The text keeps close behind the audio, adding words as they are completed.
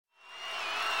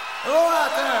Hello out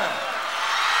there.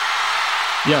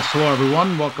 Yes, hello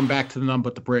everyone. Welcome back to the None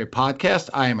But the Brave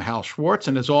podcast. I am Hal Schwartz,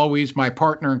 and as always, my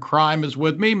partner in crime is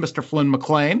with me, Mr. Flynn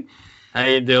McLean. How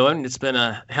you doing? It's been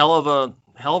a hell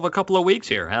of a couple of weeks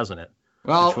here, hasn't it?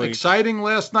 Well, Between exciting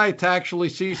last night to actually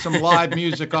see some live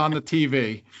music on the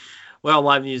TV.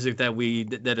 live music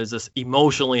that is just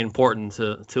emotionally important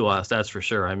to us, that's for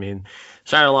sure. I mean,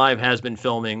 Saturday Night Live has been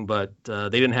filming, but they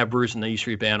didn't have Bruce and the E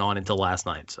Street Band on until last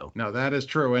night. So No, that is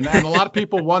true. And a lot of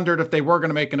people wondered if they were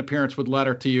going to make an appearance with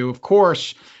Letter to You. Of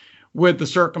course, with the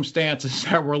circumstances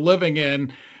that we're living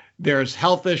in, there's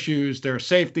health issues, there's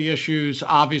safety issues.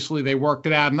 Obviously, they worked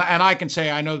it out. And I can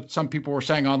say, I know some people were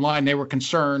saying online they were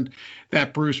concerned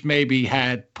that Bruce maybe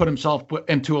had put himself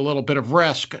into a little bit of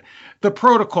risk. The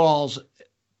protocols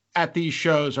at these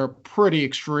shows are pretty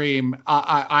extreme.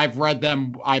 I've read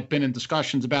them. I've been in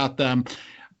discussions about them.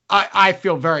 I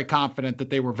feel very confident that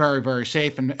they were very, very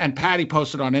safe. And Patty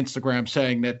posted on Instagram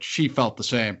saying that she felt the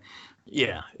same.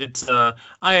 yeah, it's I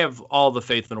have all the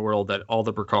faith in the world that all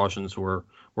the precautions were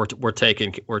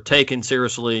taken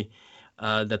seriously.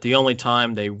 That the only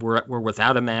time they were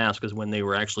without a mask is when they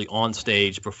were actually on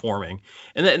stage performing,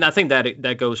 and I think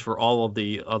that goes for all of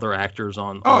the other actors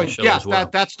on the show yes, as well.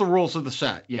 that's the rules of the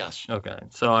set. Yes. Okay,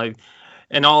 so I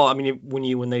mean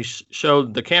when they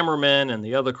showed the cameramen and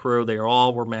the other crew, they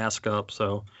all were masked up.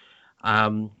 So,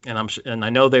 and I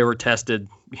know they were tested,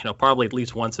 probably at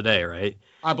least once a day, right?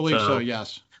 I believe so,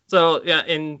 yes. So yeah,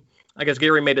 and I guess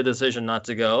Gary made a decision not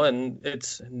to go, and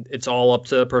it's all up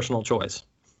to personal choice.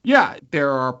 Yeah,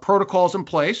 there are protocols in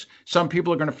place. Some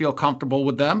people are going to feel comfortable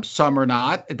with them, some are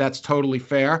not. That's totally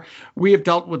fair. We have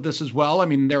dealt with this as well. I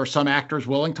mean, there are some actors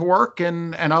willing to work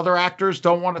and other actors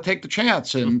don't want to take the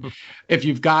chance. And if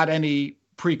you've got any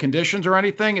preconditions or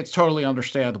anything, it's totally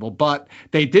understandable. But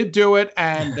they did do it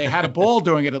and they had a ball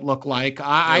doing it, it looked like.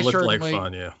 It looked like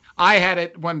fun, yeah. I had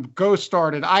it when Ghost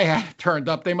started. I had it turned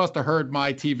up. They must have heard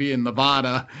my TV in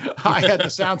Nevada. I had the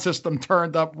sound system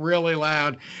turned up really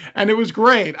loud, and it was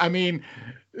great. I mean,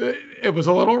 it was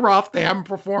a little rough. They haven't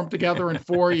performed together in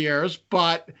 4 years,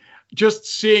 but just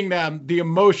seeing them, the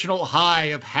emotional high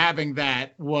of having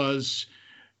that was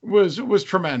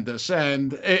tremendous,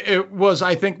 and it was,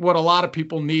 I think, what a lot of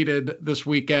people needed this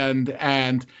weekend.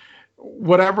 And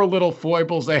whatever little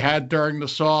foibles they had during the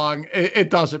song, it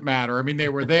doesn't matter. I mean, they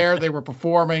were there, they were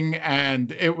performing,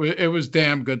 and it was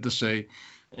damn good to see.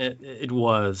 It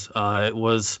was.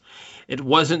 It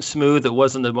wasn't smooth. It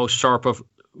wasn't the most sharp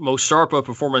of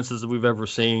performances that we've ever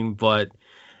seen, but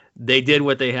they did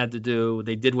what they had to do.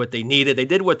 They did what they needed. They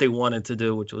did what they wanted to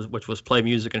do, which was play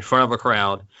music in front of a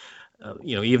crowd.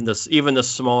 Even the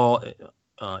small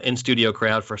in studio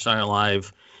crowd for Saturday Night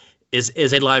Live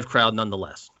is a live crowd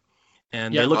nonetheless.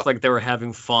 And they looked like they were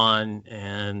having fun,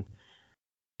 and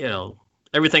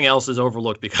everything else is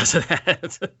overlooked because of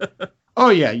that. Oh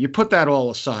yeah, you put that all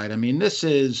aside. I mean, this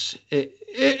is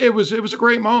it was a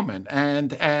great moment,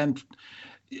 and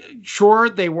sure,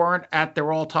 they weren't at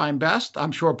their all-time best.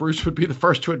 I'm sure Bruce would be the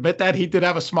first to admit that. He did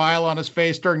have a smile on his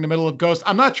face during the middle of Ghost.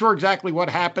 I'm not sure exactly what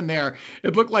happened there.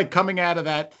 It looked like coming out of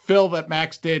that fill that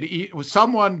Max did.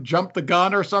 Someone jumped the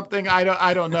gun or something.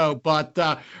 I don't know. But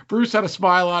Bruce had a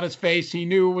smile on his face. He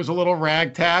knew it was a little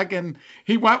ragtag, and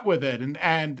he went with it.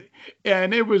 And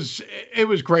it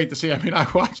was great to see. I mean, I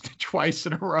watched it twice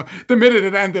in a row. The minute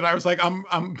it ended, I was like,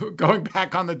 I'm going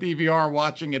back on the DVR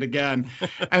watching it again.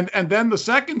 And then the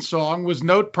second song was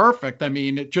note perfect. I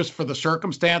mean, just for the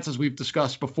circumstances we've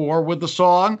discussed before with the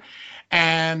song,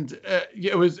 and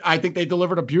it was. I think they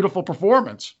delivered a beautiful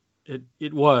performance.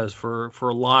 It was for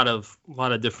a lot of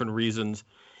different reasons.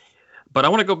 But I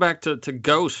want to go back to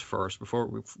Ghost first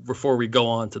before we go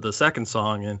on to the second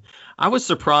song. And I was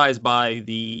surprised by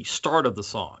the start of the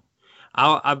song.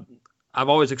 I've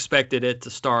always expected it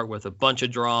to start with a bunch of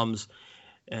drums,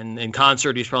 and in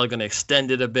concert he's probably going to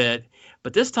extend it a bit.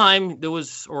 But this time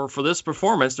for this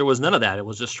performance, there was none of that. It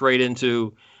was just straight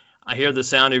into, I hear the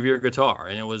sound of your guitar,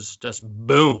 and it was just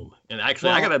boom. And actually,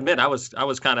 I got to admit, I was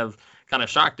kind of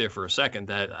shocked there for a second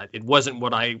that it wasn't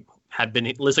what I had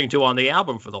been listening to on the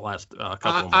album for the last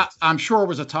couple of months. I'm sure it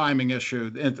was a timing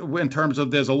issue in terms of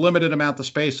there's a limited amount of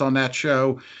space on that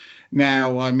show.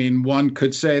 Now, I mean, one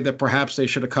could say that perhaps they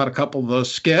should have cut a couple of those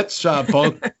skits,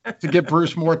 both to give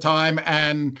Bruce more time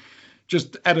and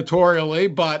just editorially.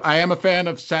 But I am a fan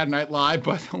of Saturday Night Live,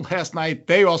 but last night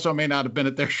they also may not have been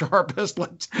at their sharpest.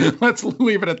 Let's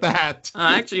leave it at that.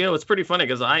 Actually, it's pretty funny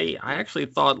because I actually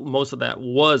thought most of that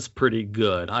was pretty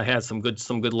good. I had some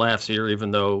good laughs here,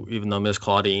 even though Miss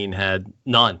Claudine had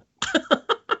none.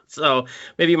 So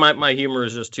maybe my humor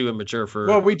is just too immature for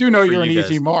Well, we do know you're you an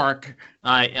easy guys. mark.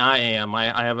 I am.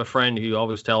 I have a friend who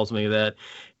always tells me that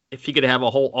if he could have a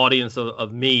whole audience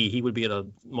of me, he would be the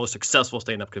most successful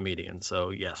stand-up comedian.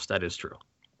 So yes, that is true.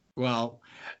 Well,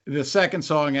 the second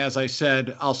song, as I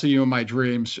said, "I'll See You in My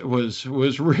Dreams," was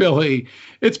really,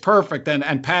 it's perfect,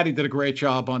 and Patty did a great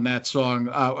job on that song.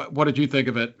 What did you think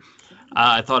of it?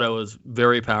 I thought it was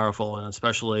very powerful, and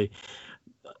especially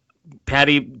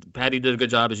Patty. Patty did a good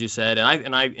job, as you said,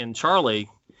 and Charlie,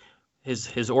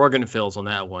 his organ fills on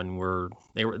that one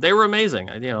they were amazing.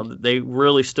 They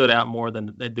really stood out more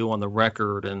than they do on the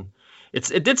record, and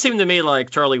it did seem to me like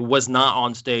Charlie was not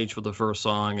on stage for the first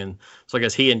song, and so I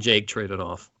guess he and Jake traded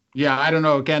off. Yeah, I don't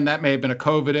know. Again, that may have been a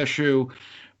COVID issue,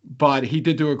 but he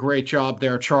did do a great job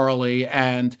there, Charlie,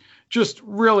 and just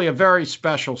really a very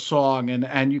special song.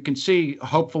 And you can see,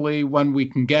 hopefully, when we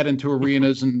can get into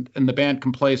arenas and the band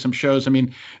can play some shows. I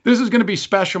mean, this is going to be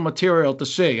special material to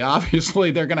see.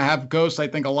 Obviously, they're going to have Ghosts, I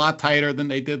think, a lot tighter than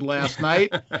they did last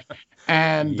night,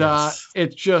 and Yes.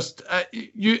 it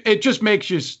just makes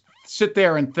you sit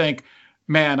there and think,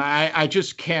 man, I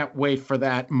just can't wait for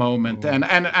that moment. And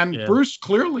Yeah. Bruce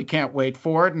clearly can't wait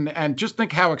for it. And just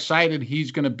think how excited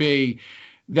he's going to be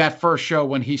that first show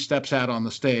when he steps out on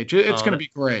the stage. It's going to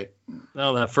be great.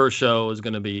 No, that first show is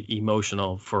going to be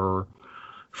emotional for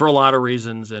a lot of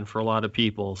reasons and for a lot of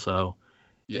people. So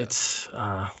Yeah. it's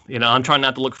I'm trying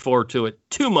not to look forward to it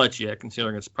too much yet,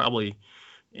 considering it's probably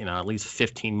at least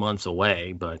 15 months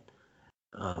away. But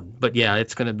yeah,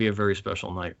 it's going to be a very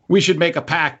special night. We should make a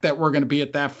pact that we're going to be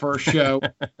at that first show.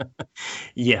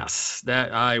 Yes,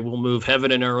 that I will move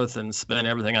heaven and earth and spend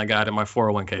everything I got in my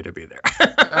 401k to be there.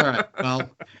 All right. Well,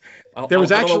 I there was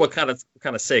don't actually know what kind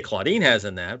of say Claudine has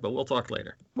in that, but we'll talk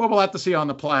later. well, we'll have to see on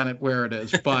the planet where it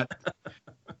is. But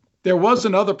there was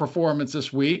another performance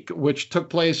this week, which took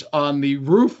place on the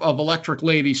roof of Electric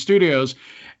Lady Studios.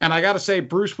 And I got to say,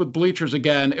 Bruce with Bleachers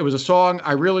again. It was a song.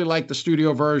 I really liked the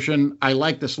studio version. I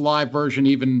like this live version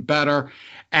even better.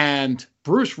 And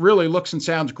Bruce really looks and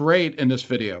sounds great in this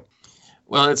video.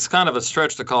 Well, it's kind of a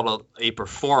stretch to call it a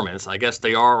performance. I guess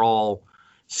they are all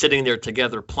sitting there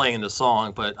together playing the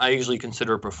song, but I usually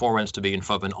consider a performance to be in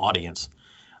front of an audience.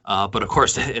 But of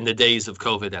course, in the days of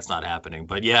COVID, that's not happening.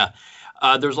 But yeah,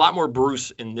 there's a lot more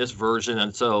Bruce in this version,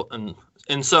 and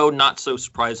so not so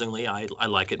surprisingly, I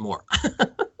like it more.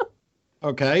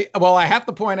 Okay. Well, I have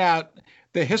to point out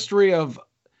the history of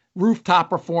rooftop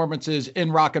performances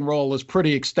in rock and roll is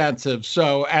pretty extensive.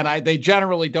 So, and they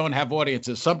generally don't have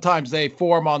audiences. Sometimes they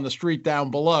form on the street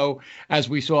down below, as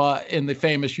we saw in the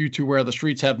famous U2 Where the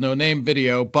Streets Have No Name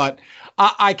video. But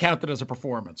I count it as a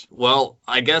performance. Well,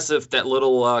 I guess if that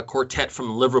little quartet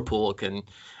from Liverpool can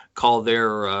call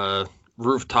their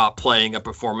rooftop playing a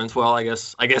performance, well, I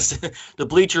guess the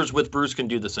Bleachers with Bruce can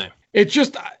do the same.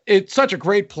 It's such a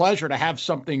great pleasure to have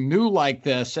something new like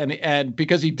this, and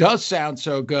because he does sound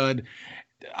so good,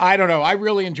 I don't know, I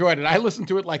really enjoyed it. I listened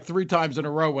to it like 3 times in a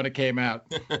row when it came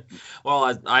out.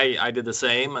 Well, I did the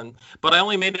same, but I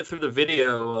only made it through the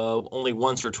video only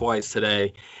once or twice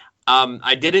today.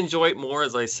 I did enjoy it more,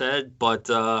 as I said, but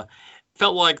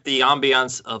felt like the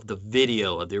ambiance of the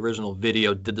video, of the original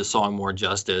video, did the song more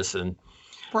justice. And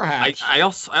Perhaps. I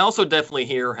also definitely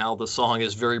hear how the song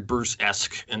is very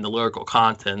Bruce-esque in the lyrical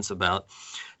contents about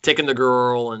taking the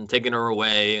girl and taking her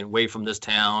away from this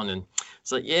town. And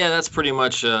it's like, yeah, that's pretty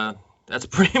much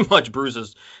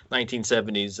Bruce's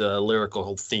 1970s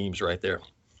lyrical themes right there.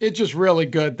 It's just really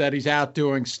good that he's out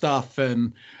doing stuff,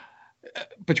 and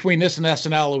between this and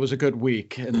SNL, it was a good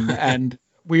week. And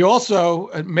we also,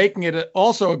 making it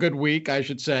also a good week, I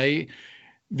should say,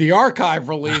 the archive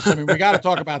release. I mean, we got to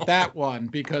talk about that one,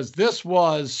 because this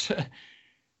was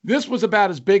about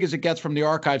as big as it gets from the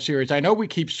archive series. I know we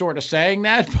keep sort of saying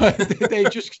that, but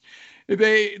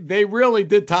they really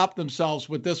did top themselves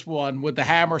with this one, with the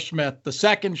Hammersmith, the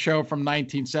second show from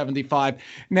 1975.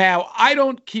 Now, I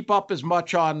don't keep up as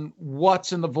much on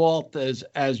what's in the vault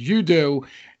as you do.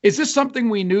 Is this something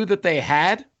we knew that they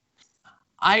had?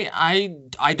 I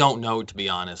don't know, to be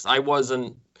honest. I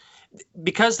wasn't,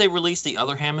 because they released the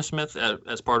other Hammersmith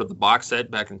as part of the box set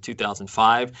back in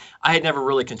 2005. I had never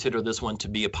really considered this one to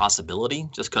be a possibility,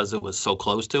 just because it was so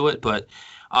close to it. But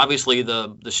obviously,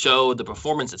 the show, the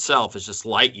performance itself, is just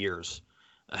light years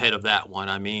ahead of that one.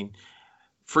 I mean,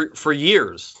 for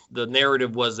years, the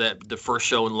narrative was that the first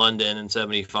show in London in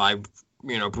 '75,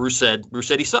 Bruce said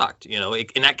he sucked.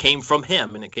 And that came from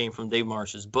him, and it came from Dave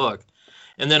Marsh's book.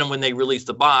 And then when they released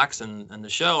the box and the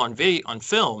show on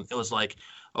film, it was like,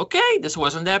 okay, this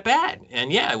wasn't that bad.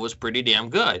 And yeah, it was pretty damn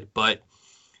good. But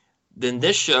then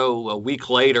this show a week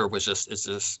later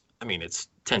it's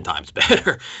 10 times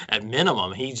better at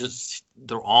minimum.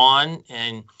 They're on,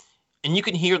 and you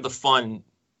can hear the fun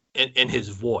in his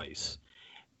voice.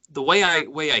 The way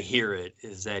I hear it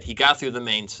is that he got through the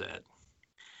main set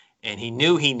and he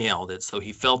knew he nailed it. So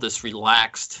he felt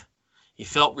relaxed,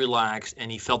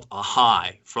 and he felt a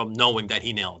high from knowing that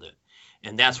he nailed it.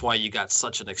 And that's why you got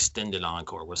such an extended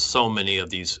encore with so many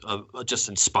of these just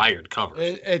inspired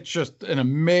covers. It's just an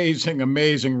amazing,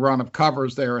 amazing run of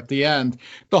covers there at the end.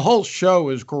 The whole show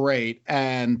is great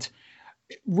and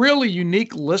really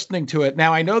unique listening to it.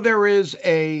 Now, I know there's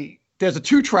a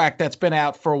 2-track that's been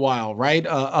out for a while, right?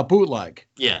 A bootleg.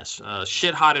 Yes.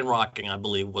 Shit, Hot and Rocking, I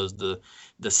believe, was the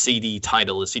CD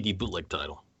title, the CD bootleg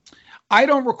title. I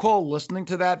don't recall listening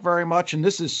to that very much, and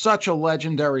this is such a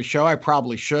legendary show. I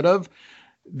probably should have.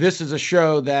 This is a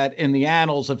show that in the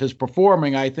annals of his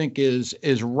performing, I think is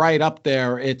right up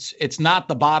there. It's not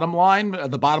The Bottom Line.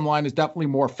 The Bottom Line is definitely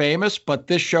more famous, but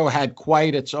this show had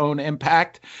quite its own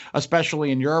impact,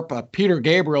 especially in Europe. Peter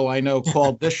Gabriel, I know,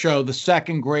 called this show the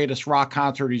second greatest rock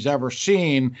concert he's ever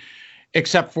seen,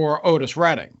 except for Otis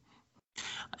Redding.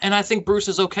 And I think Bruce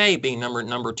is okay being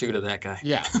number 2 to that guy.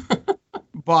 Yeah.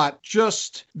 But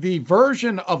just the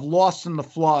version of Lost in the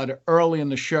Flood early in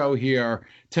the show here,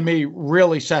 to me,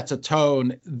 really sets a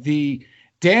tone. The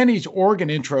Danny's organ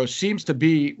intro seems to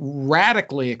be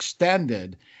radically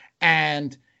extended,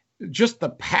 and just the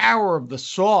power of the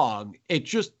song, it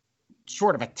just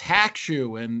sort of attacks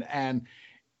you and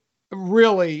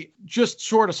really just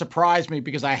sort of surprised me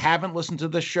because I haven't listened to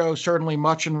this show certainly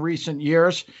much in recent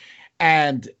years,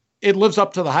 and it lives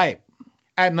up to the hype,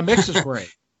 and the mix is great.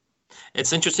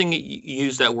 It's interesting you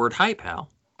use that word hype, Hal.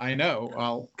 I know.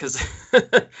 Well, because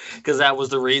that was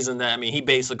the reason that, I mean, he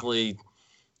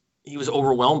was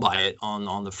overwhelmed by it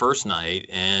on the first night,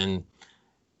 and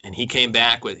he came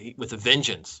back with a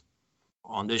vengeance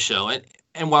on this show.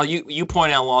 And while you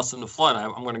point out Lost in the Flood,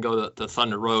 I'm going to go to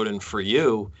Thunder Road, and for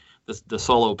you, the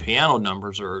solo piano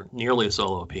numbers are nearly a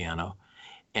solo piano,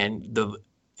 and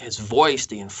his voice,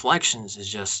 the inflections is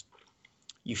just,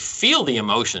 you feel the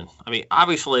emotion. I mean,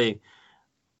 obviously,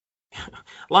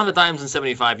 a lot of times in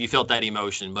 75, you felt that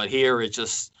emotion, but here it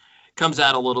just comes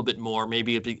out a little bit more.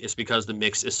 Maybe it's because the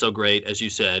mix is so great, as you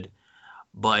said,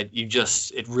 but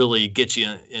it really gets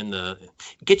you in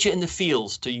the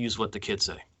feels, to use what the kids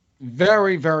say.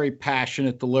 Very, very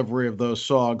passionate delivery of those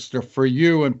songs. They're For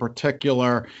You in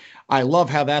particular. I love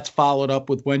how that's followed up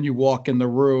with When You Walk in the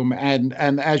Room. And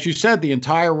as you said, the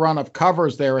entire run of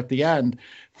covers there at the end,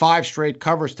 5 straight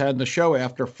covers to end the show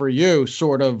after For You,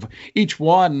 sort of each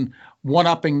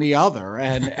one-upping the other.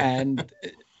 And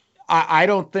I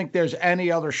don't think there's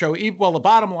any other show. Well, The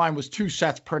Bottom Line was 2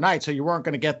 sets per night, so you weren't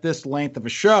going to get this length of a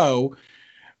show.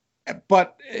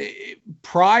 But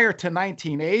prior to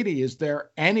 1980, is there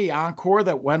any encore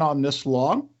that went on this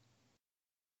long?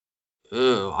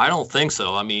 I don't think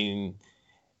so. I mean,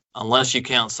 unless you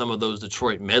count some of those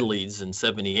Detroit medleys in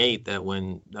 78 that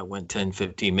went 10,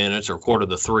 15 minutes, or quarter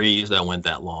to threes that went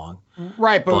that long.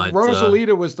 Right, but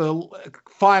Rosalita was the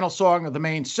final song of the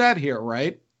main set here,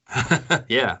 right?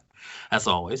 Yeah, that's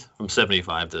always from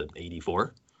 75 to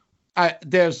 84.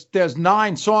 There's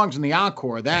 9 songs in the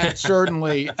encore. That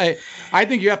certainly, I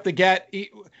think you have to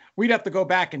we'd have to go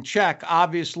back and check.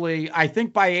 Obviously, I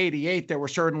think by 88, there were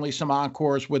certainly some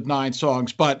encores with 9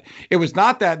 songs, but it was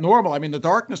not that normal. I mean, the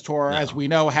Darkness Tour, as we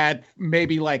know, had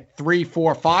maybe like 3,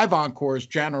 4, 5 encores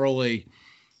generally.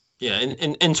 Yeah,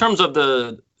 in terms of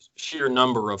the sheer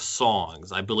number of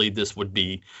songs, I believe this would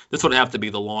have to be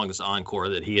the longest encore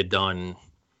that he had done,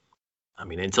 I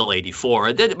mean, until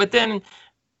 84. But then,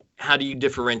 how do you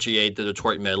differentiate the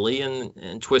Detroit medley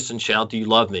and Twist and Shout, Do You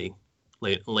Love Me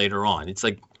later on? It's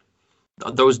like,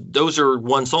 those are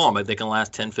one song, but they can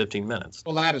last 10, 15 minutes.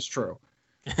 Well, that is true.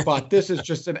 But this is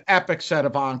just an epic set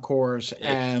of encores.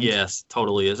 And yes,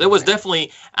 totally is. It was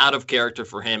definitely out of character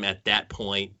for him at that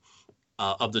point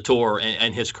of the tour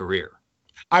and his career.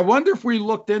 I wonder if we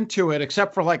looked into it,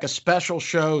 except for like a special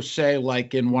show, say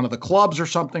like in one of the clubs or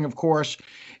something, of course,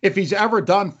 if he's ever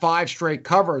done 5 straight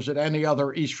covers at any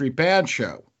other E Street Band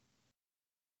show.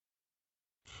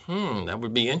 That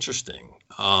would be interesting.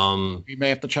 We may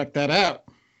have to check that out.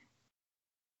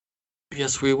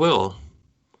 Yes, we will.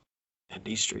 At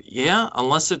E Street. Yeah,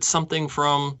 unless it's something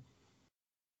from...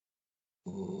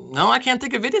 No, I can't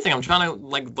think of anything. I'm trying to,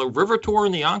 like, the River Tour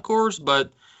and the Encores,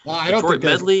 but I don't Detroit think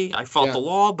medley, I Fought the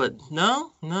Law, but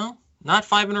no, not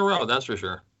 5 in a row, that's for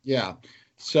sure. Yeah.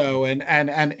 So, and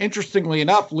interestingly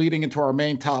enough, leading into our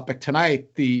main topic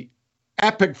tonight, the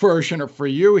epic version of For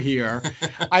You here,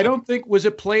 I don't think, was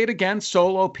it played again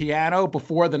solo piano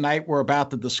before the night we're about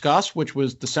to discuss, which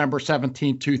was December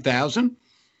 17, 2000?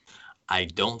 I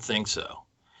don't think so.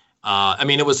 I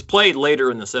mean, it was played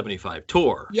later in the '75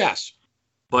 tour. Yes.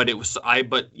 But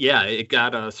it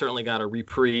got certainly got a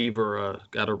reprieve or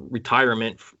got a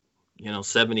retirement,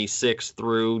 76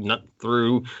 through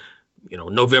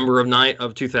November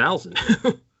of 2000.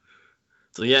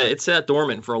 So yeah, it sat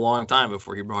dormant for a long time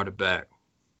before he brought it back.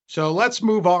 So let's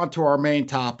move on to our main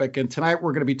topic. And tonight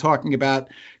we're going to be talking about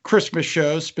Christmas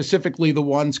shows, specifically the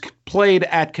ones played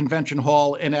at Convention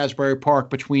Hall in Asbury Park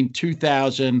between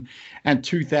 2000 and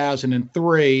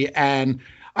 2003. And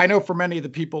I know for many of the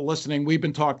people listening, we've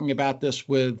been talking about this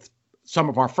with some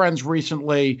of our friends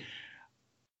recently.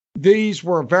 These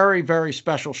were very, very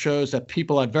special shows that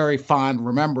people had very fond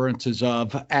remembrances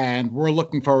of, and we're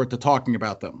looking forward to talking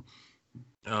about them.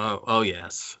 Oh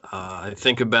yes. I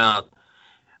think about.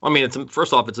 I mean,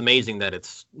 first off, it's amazing that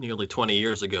it's nearly 20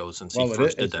 years ago since he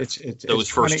first did that. Those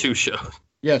first 2 shows.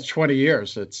 Yeah, it's 20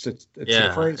 years. It's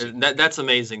crazy. That's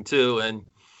amazing too, and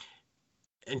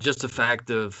just the fact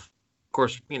of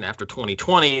course, after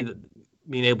 2020,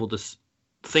 being able to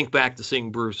think back to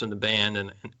seeing Bruce and the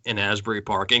band in Asbury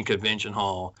Park in Convention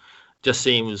Hall just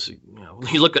seems,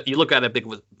 you look at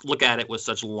it with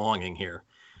such longing here,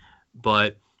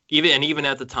 but even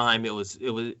at the time, it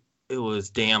was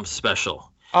damn special.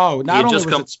 Oh, not only was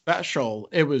it special,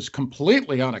 it was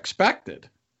completely unexpected.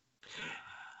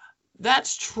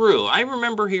 That's true. I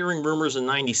remember hearing rumors in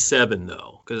 '97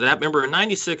 though, because I remember in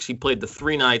 '96 he played the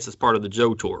 3 nights as part of the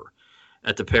Joe tour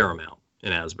at the Paramount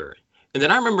in Asbury, and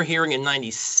then I remember hearing in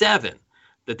 '97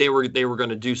 that they were going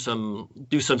to do some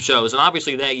shows, and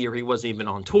obviously that year he wasn't even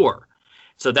on tour,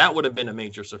 so that would have been a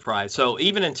major surprise. So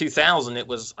even in 2000, it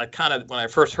was when I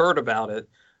first heard about it.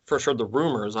 First heard the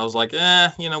rumors, I was like,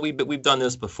 we've done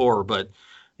this before, but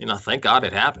thank God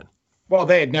it happened. Well,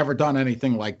 they had never done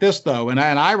anything like this, though. And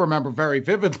I remember very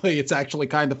vividly, it's actually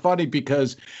kind of funny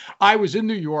because I was in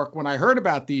New York when I heard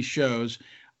about these shows.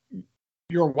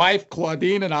 Your wife,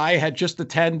 Claudine, and I had just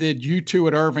attended U2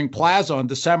 at Irving Plaza on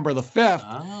December the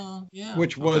 5th,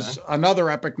 which was another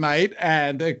epic night,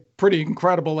 and pretty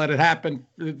incredible that it happened,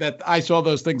 that I saw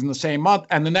those things in the same month.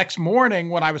 And the next morning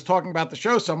when I was talking about the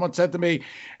show, someone said to me,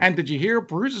 and did you hear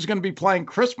Bruce is going to be playing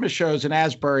Christmas shows in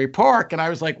Asbury Park? And I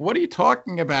was like, what are you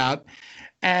talking about?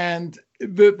 And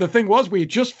the thing was, we had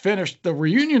just finished the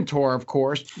reunion tour, of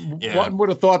course. Yeah. One would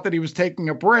have thought that he was taking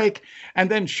a break. And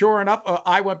then sure enough,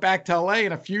 I went back to LA,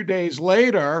 and a few days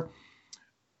later,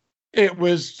 it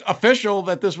was official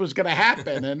that this was going to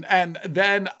happen. And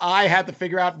then I had to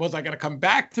figure out, was I going to come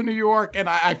back to New York? And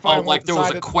I finally there was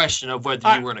a question of whether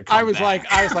you were going to come back.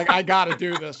 I was like, I got to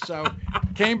do this. So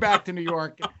came back to New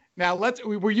York. Now,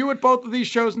 were you at both of these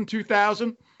shows in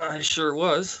 2000? I sure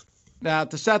was. Now,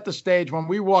 to set the stage, when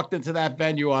we walked into that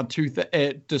venue on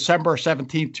December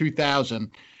 17,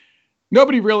 2000,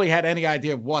 nobody really had any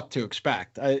idea of what to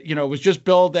expect. It was just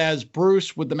billed as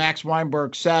Bruce with the Max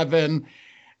Weinberg 7.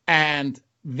 And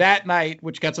that night,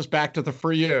 which gets us back to the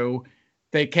For You,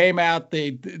 they came out,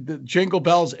 the Jingle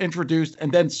Bells introduced,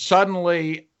 and then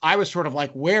suddenly I was sort of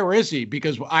like, where is he?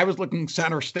 Because I was looking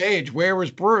center stage. Where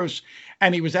was Bruce?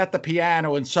 And he was at the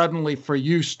piano, and suddenly For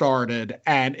You started.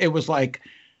 And it was like,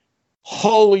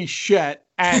 holy shit.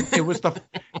 And it was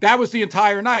that was the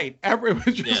entire night. It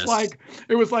was just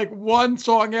it was like one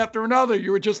song after another.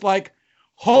 You were just like,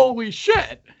 holy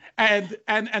shit. And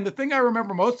the thing I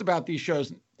remember most about these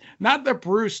shows, not that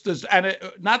Bruce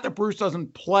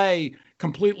doesn't play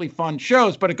completely fun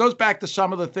shows, but it goes back to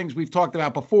some of the things we've talked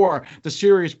about before, the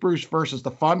serious Bruce versus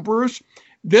the fun Bruce.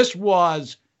 This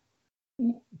was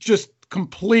just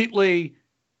completely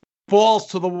balls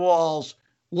to the walls.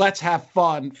 Let's have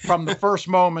fun from the first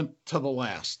moment to the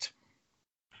last.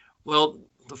 Well,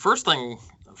 the first thing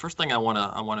I want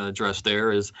to address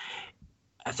there is,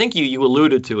 I think you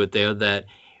alluded to it there, that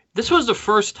this was the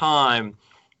first time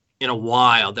in a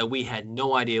while that we had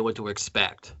no idea what to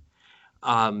expect.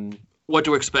 What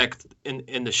to expect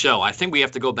in the show. I think we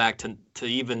have to go back to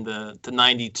even the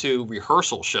 92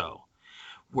 rehearsal show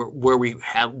where we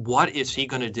had, what is he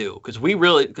going to do? Because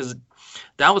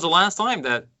that was the last time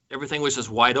that everything was just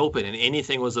wide open and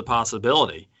anything was a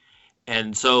possibility.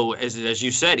 And so, as you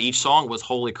said, each song was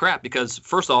holy crap. Because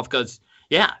first off,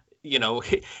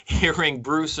 hearing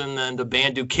Bruce and then the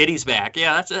band do Kitty's Back,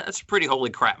 that's a pretty holy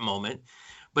crap moment.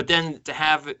 But then to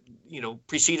have it,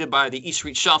 preceded by the East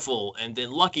Street Shuffle and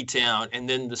then Lucky Town and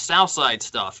then the South Side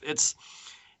stuff,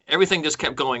 everything just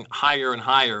kept going higher and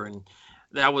higher. And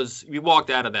we walked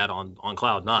out of that on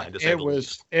cloud nine.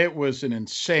 It was an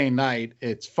insane night.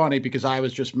 It's funny because I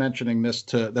was just mentioning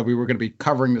that we were going to be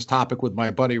covering this topic with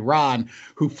my buddy Ron,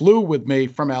 who flew with me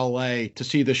from LA to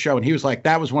see the show. And he was like,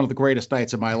 that was one of the greatest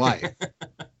nights of my life.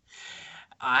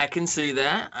 I can see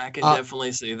that. I can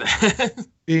definitely see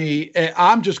that.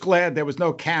 I'm just glad there was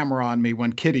no camera on me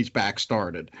when Kitty's back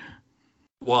started.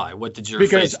 Why? What did your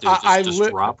Because face do?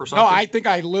 Just drop or no, something? I think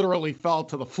I literally fell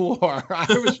to the floor. I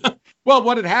was well.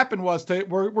 What had happened was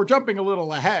we're jumping a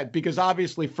little ahead because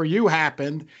obviously For You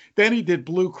happened. Then he did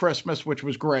Blue Christmas, which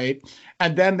was great,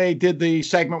 and then they did the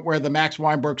segment where the Max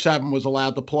Weinberg 7 was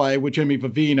allowed to play with Jimmy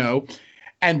Vivino,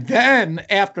 and then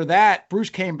after that,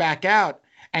 Bruce came back out.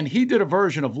 And he did a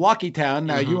version of Lucky Town.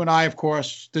 Now, you and I, of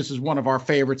course, this is one of our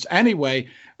favorites anyway.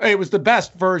 It was the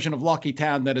best version of Lucky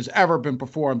Town that has ever been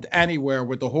performed anywhere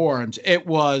with the horns. It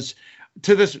was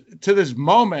to this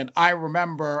moment. I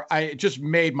remember it just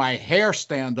made my hair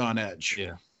stand on edge.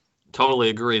 Yeah, totally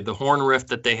agree. The horn riff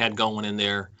that they had going in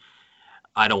there.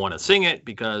 I don't want to sing it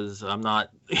because I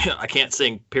can't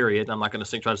sing. Period. I'm not going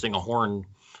to try to sing a horn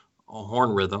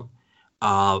rhythm,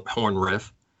 horn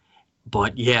riff.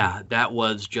 But yeah, that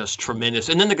was just tremendous.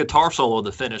 And then the guitar solo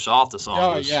to finish off the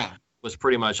song was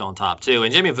pretty much on top too.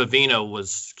 And Jimmy Vivino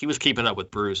was keeping up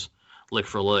with Bruce lick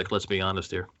for lick. Let's be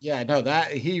honest here. Yeah, no,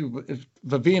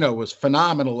 Vivino was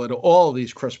phenomenal at all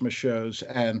these Christmas shows.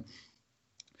 And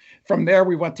from there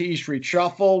we went to E Street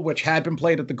Shuffle, which had been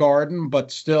played at the Garden,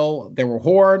 but still there were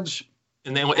horns.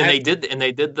 And they did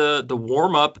the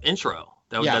warm up intro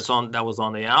that was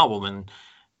on the album.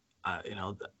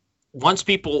 And once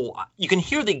you can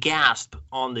hear the gasp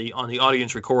on the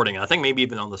audience recording. I think maybe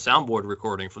even on the soundboard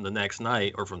recording from the next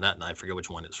night or from that night, I forget which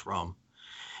one it's from.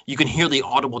 You can hear the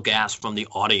audible gasp from the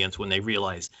audience when they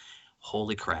realize,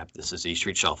 holy crap, this is E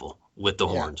Street Shuffle with the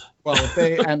horns. Well,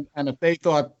 if they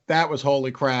thought that was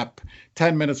holy crap,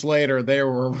 10 minutes later, they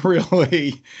were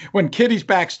really, when Kitty's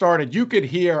Back started, you could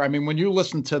hear, I mean, when you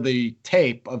listen to the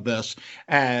tape of this,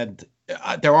 and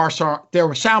there were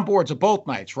soundboards of both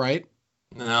nights, right?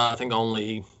 No, I think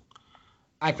only.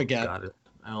 I forget. Got it.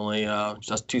 Only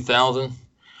just 2000.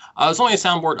 It's only a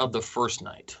soundboard of the first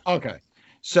night. Okay.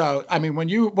 So, I mean,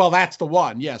 that's the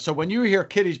one. Yeah. So when you hear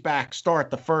Kitty's Back start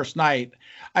the first night,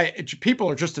 people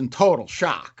are just in total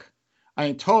shock. I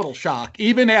mean, total shock.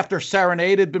 Even after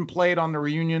Serenade had been played on the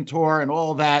reunion tour and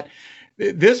all that,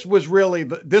 this was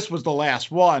the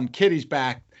last one, Kitty's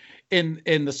Back, in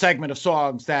the segment of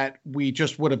songs that we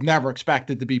just would have never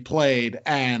expected to be played.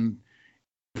 And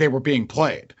they were being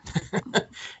played.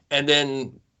 And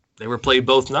then they were played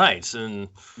both nights. And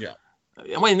yeah,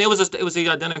 I mean, it was the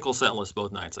identical set list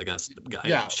both nights, I guess.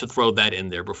 I should throw that in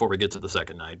there before we get to the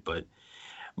second night. But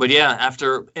yeah,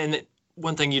 and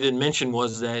one thing you didn't mention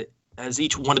was that as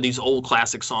each one of these old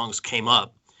classic songs came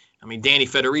up, I mean, Danny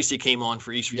Federici came on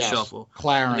for E Street Shuffle.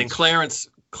 Clarence. And then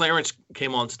Clarence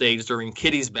came on stage during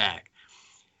Kitty's Back.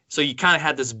 So you kind of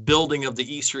had this building of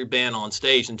the E Street Band on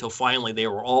stage until finally they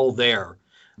were all there.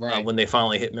 Right. When they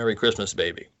finally hit Merry Christmas,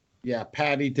 Baby. Yeah,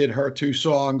 Patty did her 2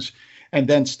 songs, and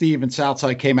then Steve and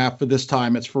Southside came out for This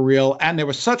Time It's For Real. And there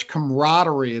was such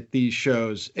camaraderie at these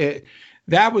shows.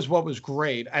 That was what was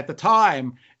great. At the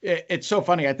time, it's so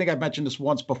funny. I think I mentioned this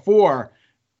once before.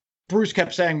 Bruce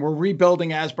kept saying, we're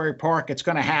rebuilding Asbury Park. It's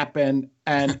going to happen.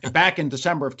 And back in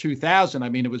December of 2000, I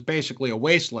mean, it was basically a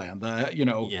wasteland.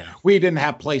 We didn't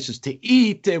have places to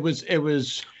eat. It was.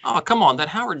 Oh, come on. That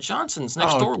Howard Johnson's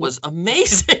next door was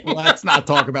amazing. Let's not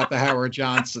talk about the Howard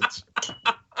Johnsons.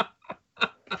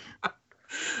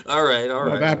 All right.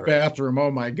 That bathroom.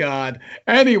 Oh my God.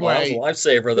 Anyway, well, that was a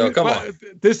lifesaver, though. Come on.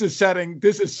 This is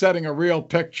setting a real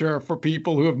picture for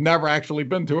people who have never actually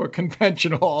been to a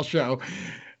convention hall show.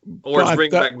 Or to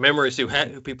bring back memories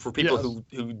for people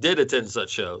who did attend such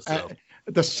shows. So.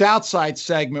 The Southside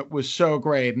segment was so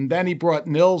great. And then he brought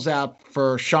Nils out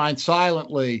for Shine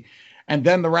Silently. And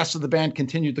then the rest of the band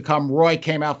continued to come. Roy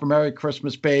came out for Merry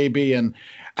Christmas, Baby. And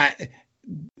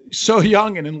So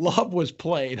Young and In Love was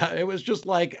played. It was just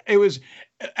like,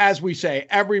 as we say,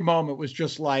 every moment was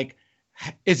just like,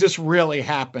 is this really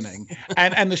happening?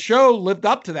 And the show lived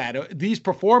up to that. These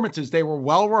performances, they were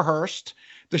well rehearsed.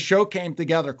 The show came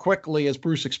together quickly, as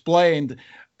Bruce explained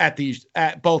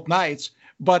at both nights,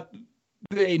 but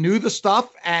they knew the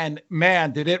stuff, and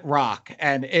man, did it rock.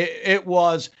 And it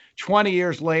was 20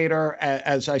 years later,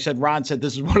 as I said, Ron said,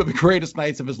 this is one of the greatest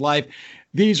nights of his life.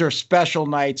 These are special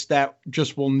nights that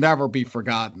just will never be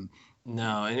forgotten.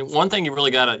 No, and one thing you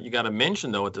really gotta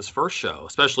mention though at this first show,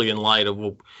 especially in light of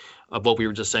what we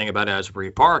were just saying about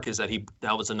Asbury Park, is that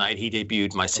that was the night he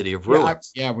debuted "My City of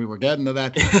Ruins." Yeah, we were getting to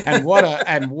that, and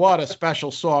what a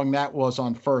special song that was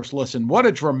on first listen. What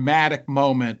a dramatic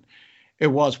moment it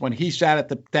was when he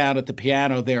sat down at the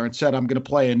piano there and said, "I'm going to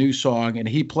play a new song," and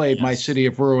he played "My City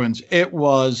of Ruins." It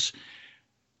was,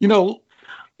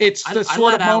 It's the I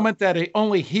sort let of out. moment that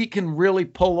only he can really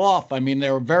pull off. I mean,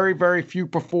 there are very, very few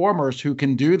performers who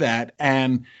can do that,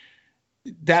 and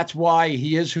that's why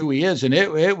he is who he is. And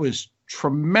it was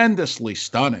tremendously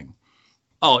stunning.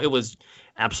 Oh, it was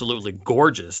absolutely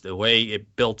gorgeous the way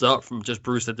it built up from just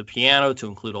Bruce at the piano to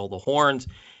include all the horns,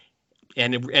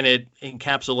 and it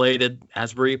encapsulated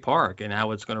Asbury Park and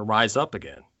how it's going to rise up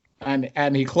again.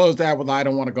 And he closed out with "I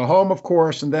Don't Want to Go Home," of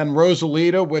course, and then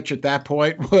Rosalita, which at that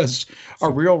point was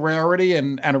a real rarity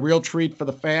and a real treat for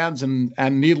the fans. And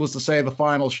needless to say, the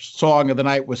final song of the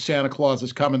night was "Santa Claus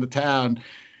Is Coming to Town."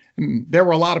 And there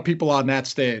were a lot of people on that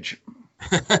stage.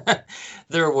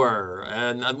 There were,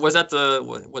 and was that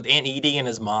with Aunt Edie and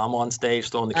his mom on stage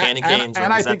throwing the candy canes, or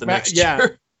And I was that think, the next yeah,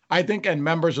 year? I think, and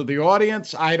members of the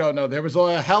audience, I don't know. There was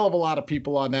a hell of a lot of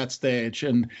people on that stage,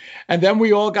 and then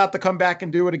we all got to come back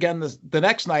and do it again the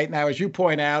next night. Now, as you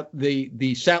point out,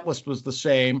 the set list was the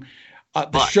same.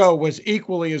 The show was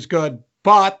equally as good,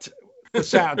 but the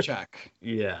sound check.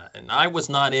 Yeah, and I was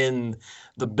not in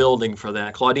the building for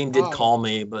that. Claudine did call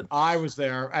me, but I was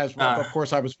there as well. Of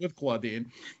course, I was with Claudine.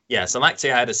 yes, and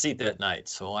actually I had a seat that night,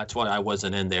 so that's why I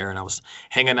wasn't in there. And I was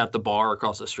hanging at the bar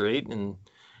across the street, and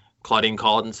Claudine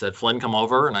called and said, "Flynn, come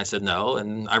over," and I said no,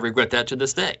 and I regret that to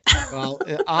this day. Well,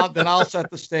 then I'll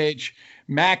set the stage.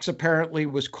 Max apparently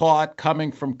was caught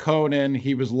coming from Conan.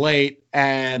 He was late,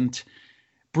 and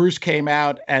Bruce came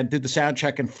out and did the sound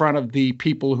check in front of the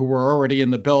people who were already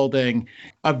in the building.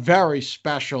 A very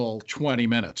special 20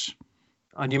 minutes.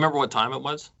 Do you remember what time it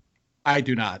was? I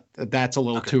do not. That's a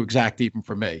little too exact even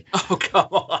for me. Oh, come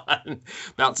on.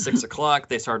 About 6:00,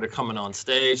 they started coming on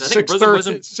stage. I think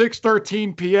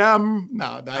 6:13 p.m. No,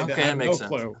 I that makes sense.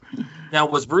 Clue. Now,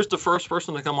 was Bruce the first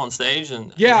person to come on stage?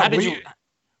 And yeah, how did you?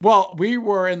 Well, we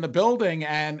were in the building,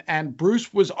 and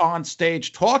Bruce was on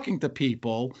stage talking to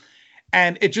people,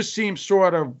 and it just seemed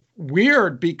sort of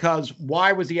weird because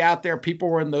why was he out there? People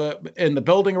were in the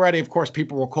building already. Of course,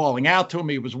 people were calling out to him.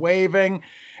 He was waving.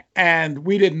 And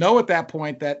we didn't know at that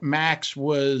point that Max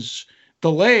was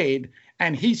delayed.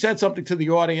 And he said something to the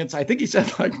audience. I think he said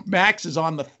like Max is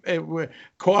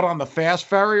caught on the fast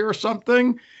ferry or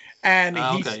something. And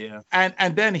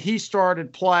and then he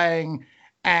started playing,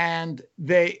 and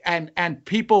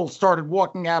people started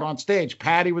walking out on stage.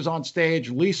 Patty was on stage,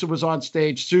 Lisa was on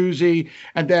stage, Susie,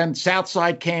 and then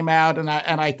Southside came out, and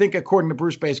I think according to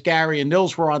Bruce Bass, Gary and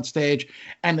Nils were on stage,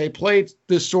 and they played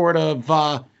this sort of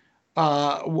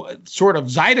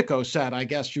Zydeco set, I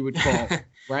guess you would call it,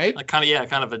 right? Like kind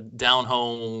of a down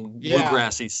home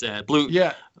bluegrassy set.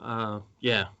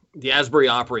 The Asbury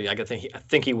Opry. I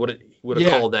think he would have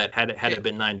called that had it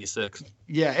been 96.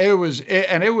 Yeah, it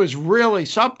was really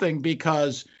something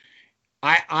because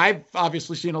I've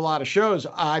obviously seen a lot of shows.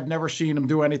 I've never seen him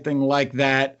do anything like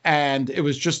that, and it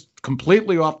was just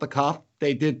completely off the cuff.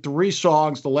 They did 3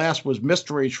 songs. The last was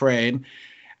Mystery Train,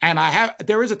 and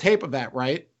there is a tape of that,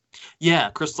 right? Yeah,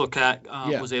 Crystal Cat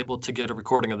was able to get a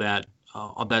recording of that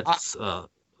of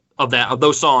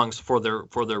those songs for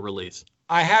their release.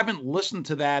 I haven't listened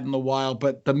to that in a while,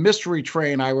 but the Mystery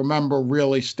Train I remember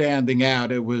really standing out.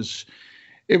 It was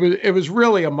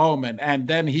really a moment. And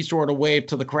then he sort of waved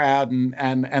to the crowd,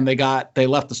 and they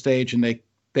left the stage, and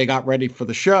they got ready for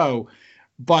the show.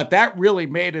 But that really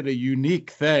made it a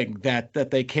unique thing that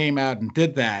they came out and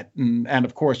did that. And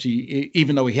of course,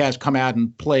 even though he has come out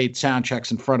and played sound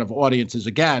checks in front of audiences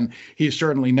again, he's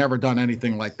certainly never done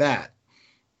anything like that.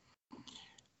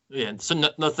 Yeah,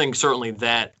 so nothing certainly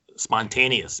that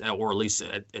spontaneous, or at least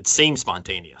it seems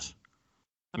spontaneous.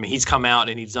 I mean, he's come out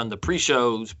and he's done the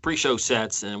pre-show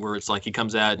sets, and where it's like he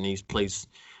comes out and he plays,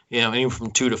 anywhere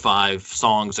from 2 to 5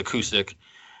 songs acoustic,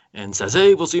 and says,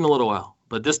 "Hey, we'll see you in a little while."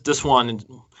 But this one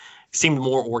seemed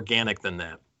more organic than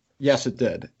that. Yes, it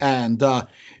did, and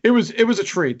it was a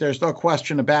treat. There's no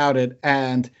question about it,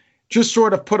 and just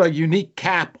sort of put a unique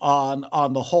cap on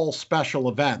the whole special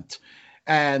event.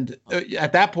 And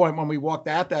at that point, when we walked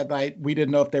out that night, we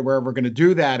didn't know if they were ever going to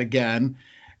do that again.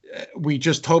 We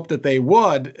just hoped that they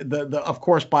would. Of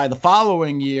course, by the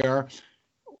following year,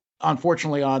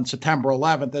 unfortunately, on September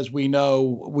 11th, as we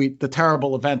know, the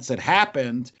terrible events that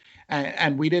happened.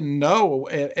 And we didn't know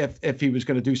if he was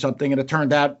going to do something. And it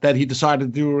turned out that he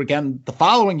decided to do it again the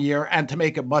following year and to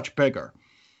make it much bigger.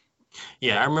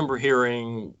 Yeah, I remember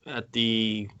hearing at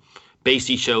the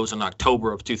Basie shows in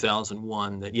October of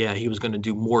 2001 that, he was going to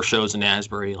do more shows in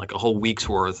Asbury, like a whole week's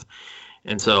worth.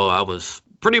 And so I was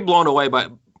pretty blown away by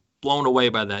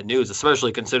that news,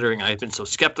 especially considering I had been so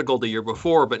skeptical the year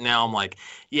before. But now I'm like,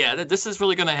 this is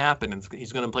really going to happen. And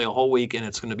he's going to play a whole week, and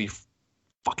it's going to be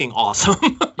fucking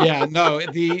awesome. Yeah, no,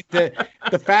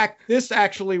 the fact this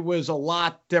actually was a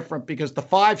lot different because the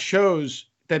 5 shows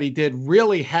that he did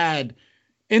really had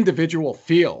individual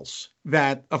feels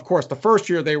that, of course, the first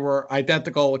year they were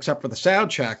identical except for the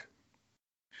sound check.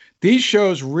 These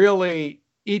shows really,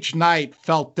 each night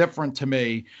felt different to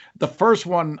me. The first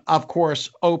one, of course,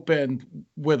 opened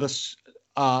with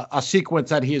a sequence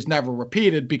that he has never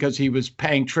repeated because he was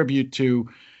paying tribute to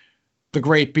the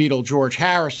great Beatle, George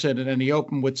Harrison. And then he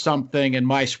opened with something in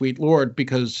My Sweet Lord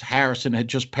because Harrison had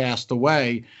just passed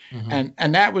away. Mm-hmm.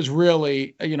 And that was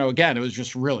really, again, it was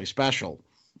just really special.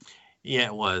 Yeah,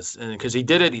 it was. And because he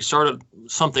did it, he started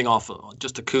something off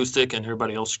just acoustic and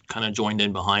everybody else kind of joined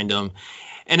in behind him.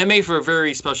 And it made for a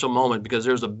very special moment because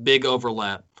there's a big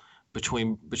overlap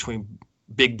between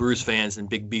big Bruce fans and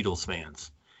big Beatles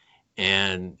fans.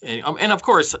 And of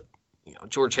course,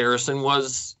 George Harrison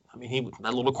was,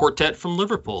 that little quartet from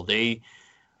Liverpool. They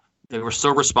were so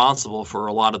responsible for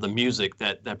a lot of the music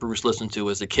that Bruce listened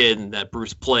to as a kid and that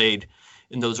Bruce played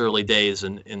in those early days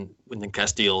in the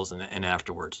Castiles and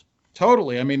afterwards.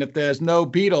 Totally. If there's no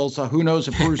Beatles, who knows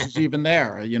if Bruce is even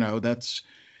there?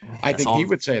 I think he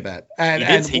would say that.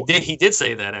 And he did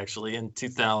say that actually in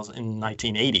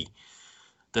 1980,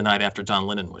 the night after John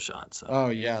Lennon was shot. So. Oh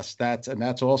yes, that's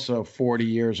also 40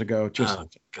 years ago. Oh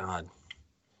God.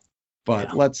 But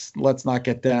yeah. let's not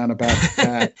get down about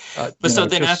that. But so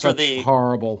then after the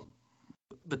horrible.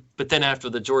 But then after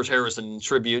the George Harrison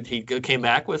tribute, he came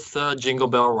back with Jingle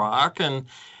Bell Rock and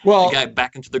he got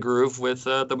back into the groove with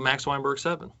the Max Weinberg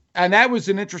 7. And that was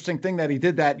an interesting thing that he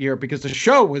did that year because the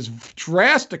show was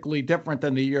drastically different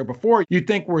than the year before. You'd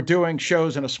think we're doing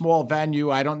shows in a small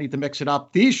venue. I don't need to mix it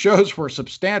up. These shows were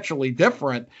substantially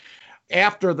different.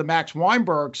 After the Max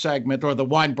Weinberg segment, or the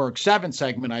Weinberg 7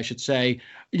 segment, I should say,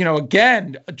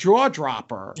 again, a jaw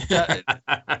dropper.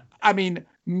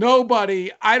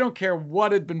 Nobody, I don't care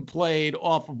what had been played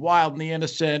off of Wild and the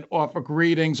Innocent, off of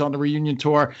Greetings on the reunion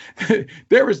tour.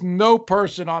 There is no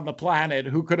person on the planet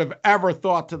who could have ever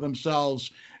thought to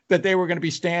themselves that they were going to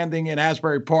be standing in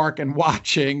Asbury Park and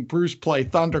watching Bruce play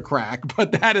Thundercrack,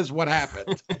 but that is what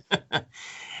happened.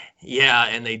 Yeah,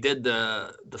 and they did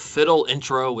the fiddle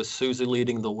intro with Susie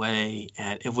leading the way,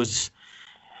 and it was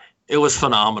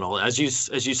phenomenal. As you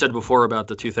said before about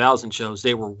the 2000 shows,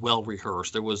 they were well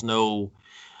rehearsed.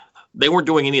 They weren't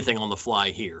doing anything on the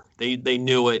fly here. They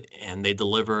knew it and they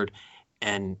delivered,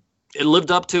 and it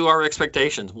lived up to our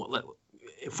expectations.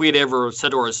 If we had ever said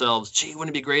to ourselves, "Gee,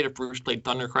 wouldn't it be great if Bruce played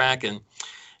Thundercrack?" and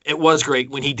it was great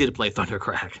when he did play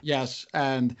Thundercrack. Yes,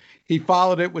 and he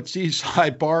followed it with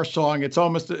Seaside Bar Song. It's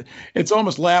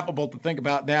almost laughable to think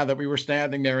about now that we were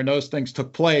standing there and those things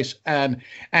took place. And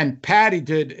Patty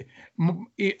did.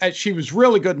 She was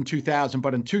really good in 2000,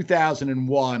 but in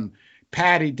 2001,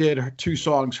 Patty did her 2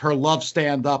 songs, her Love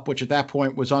Stand Up, which at that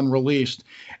point was unreleased,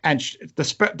 and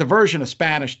the version of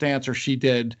Spanish Dancer she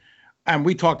did. And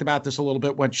we talked about this a little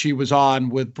bit when she was on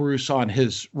with Bruce on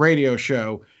his radio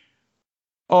show.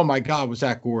 Oh my God, was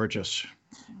that gorgeous?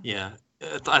 Yeah,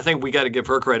 I think we got to give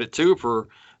her credit too for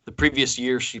the previous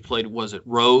year she played. Was it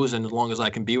Rose and As Long as I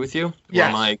Can Be With You? Yeah,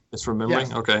 am I misremembering?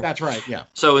 Yes, okay, that's right. Yeah.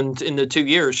 So in the 2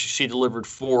 years she delivered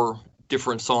 4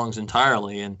 different songs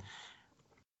entirely, and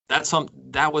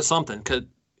that was something.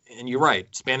 And you're right,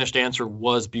 Spanish Dancer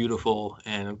was beautiful,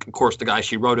 and of course the guy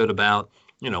she wrote it about,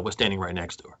 was standing right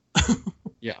next to her.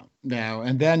 Yeah. Now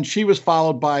and then she was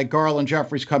followed by Garland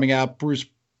Jeffries coming out. Bruce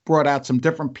brought out some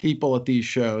different people at these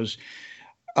shows.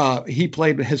 He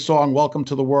played his song Welcome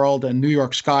to the World and New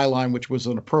York Skyline, which was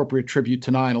an appropriate tribute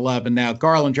to 9/11. Now,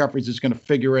 Garland Jeffries is going to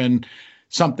figure in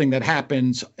something that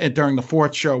happens during the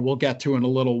 4th show we'll get to in a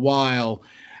little while.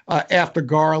 After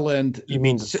Garland... You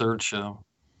mean the 3rd show?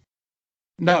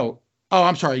 No. Oh,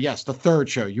 I'm sorry. Yes, the 3rd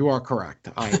show. You are correct.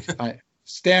 I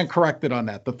stand corrected on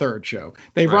that, the 3rd show.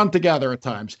 They run together at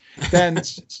times. Then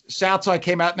Southside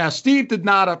came out. Now, Steve did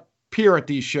not appear at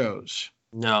these shows.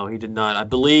 No, he did not. I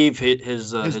believe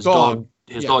his dog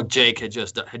Jake had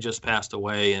just passed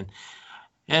away,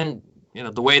 and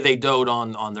the way they dote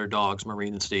on their dogs,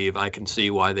 Maureen and Steve, I can see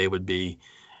why they would be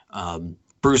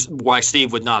why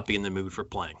Steve would not be in the mood for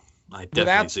playing. I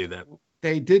definitely see that.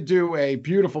 They did do a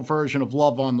beautiful version of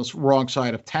Love on the Wrong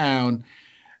Side of Town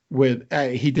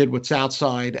he did with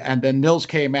Southside, and then Nils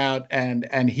came out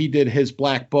and he did his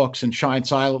Black Books and Shine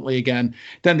Silently again.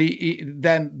 Then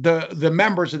the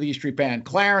members of the E Street Band,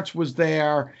 Clarence was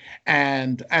there,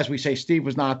 and as we say, Steve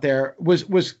was not there.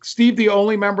 Was Steve the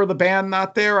only member of the band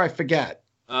not there? I forget.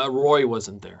 Roy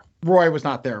wasn't there. Roy was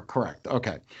not there, correct?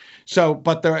 Okay, so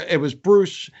but it was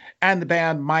Bruce and the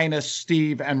band minus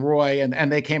Steve and Roy,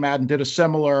 and they came out and did a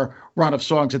similar run of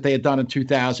songs that they had done in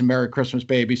 2000, "Merry Christmas,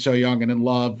 Baby," "So Young and in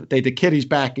Love." They did "Kitty's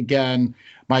Back Again,"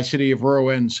 "My City of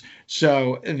Ruins."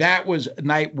 So that was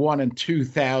night one in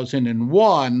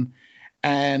 2001.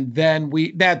 And then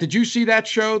did you see that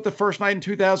show the first night in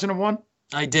 2001?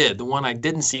 I did. The one I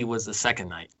didn't see was the second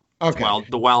night. Okay.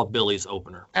 The Wild Billy's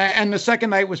opener. And the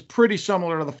second night was pretty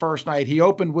similar to the first night. He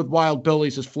opened with Wild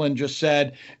Billy's, as Flynn just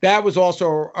said. That was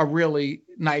also a really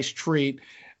nice treat.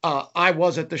 I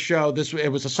was at the show.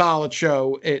 It was a solid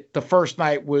show. The first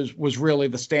night was really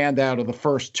the standout of the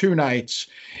first two nights.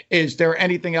 Is there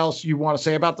anything else you want to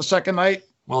say about the second night?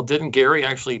 Well, didn't Gary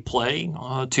actually play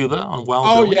tuba on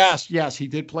Wild Billy's? Yes, he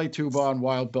did play tuba on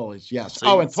Wild Billy's. Yes.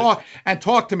 So,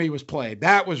 Talk to Me was played.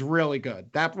 That was really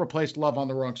good. That replaced Love on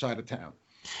the Wrong Side of Town.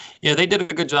 Yeah, they did a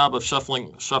good job of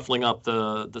shuffling up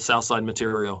the South Side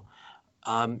material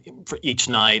for each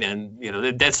night, and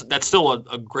that's still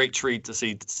a great treat to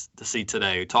see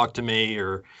today. Talk to Me,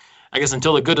 or I guess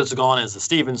Until the Good Is Gone is a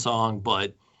Stevens song,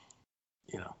 but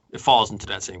it falls into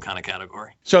that same kind of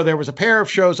category. So there was a pair of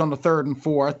shows on the 3rd and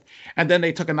 4th, and then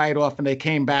they took a night off and they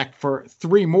came back for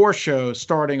 3 more shows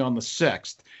starting on the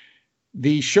 6th.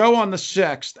 The show on the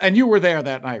 6th, and you were there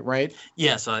that night, right?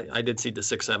 Yes, I did see the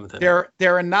 6th, 7th.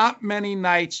 There are not many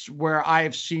nights where I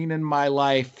have seen in my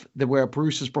life where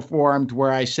Bruce has performed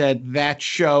where I said that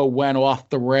show went off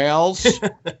the rails.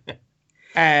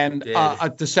 And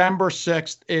December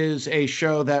 6th is a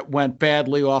show that went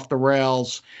badly off the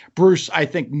rails. Bruce, I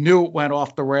think, knew it went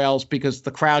off the rails because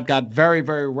the crowd got very,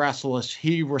 very restless.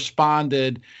 He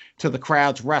responded to the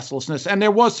crowd's restlessness. And there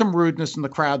was some rudeness in the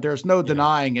crowd. There's no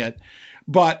denying it.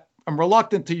 But I'm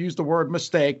reluctant to use the word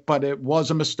mistake, but it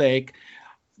was a mistake.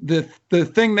 The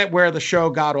thing where the show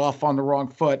got off on the wrong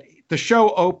foot, the show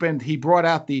opened, he brought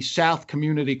out the South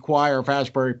Community Choir of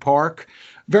Asbury Park.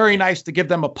 Very nice to give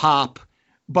them a pop.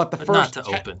 But not to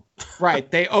open. Right.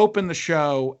 They opened the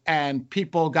show and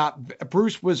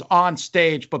Bruce was on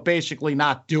stage, but basically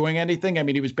not doing anything. I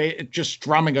mean, he was just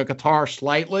strumming a guitar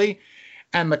slightly,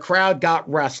 and the crowd got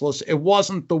restless. It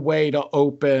wasn't the way to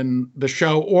open the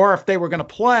show. Or if they were going to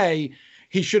play,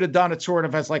 he should have done it sort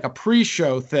of as like a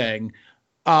pre-show thing.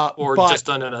 Just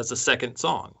done it as a second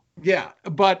song. Yeah.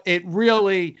 But it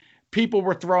really, people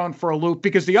were thrown for a loop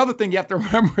because the other thing you have to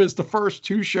remember is the first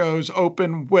 2 shows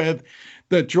open with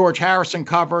the George Harrison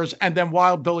covers and then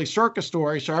Wild Billy Circus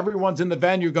Story. So everyone's in the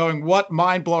venue going, what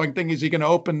mind-blowing thing is he going to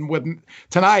open with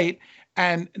tonight?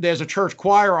 And there's a church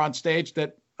choir on stage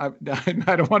that I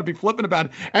don't want to be flippant about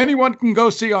it. Anyone can go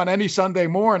see on any Sunday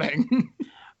morning.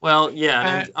 Well,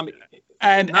 yeah.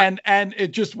 And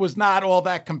it just was not all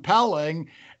that compelling.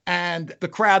 And the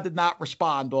crowd did not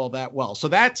respond all that well. So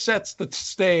that sets the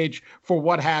stage for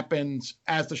what happens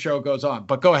as the show goes on.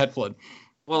 But go ahead, Flynn.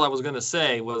 Well, I was going to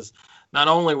say was not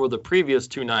only were the previous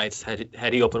 2 nights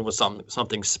had he opened with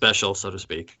something special, so to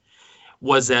speak,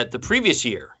 was that the previous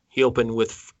year he opened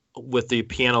with the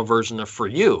piano version of For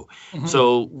You. Mm-hmm.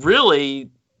 So really,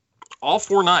 all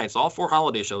 4 nights, all 4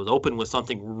 holiday shows opened with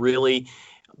something really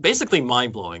basically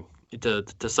mind-blowing to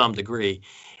some degree.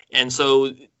 And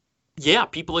so, yeah,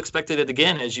 people expected it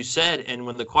again, as you said. And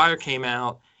when the choir came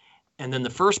out, and then the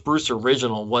first Bruce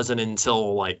original wasn't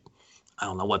until the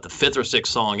 5th or 6th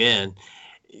song in.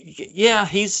 Yeah,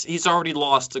 he's already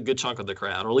lost a good chunk of the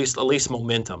crowd, or at least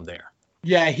momentum there.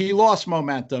 Yeah, he lost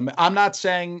momentum. I'm not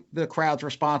saying the crowd's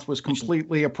response was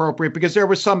completely appropriate because there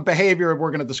was some behavior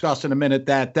we're going to discuss in a minute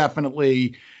that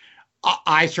definitely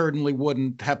I certainly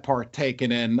wouldn't have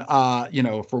partaken in, if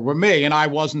it were me and I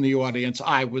was in the audience.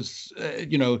 I was,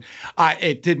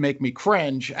 it did make me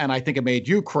cringe, and I think it made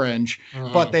you cringe.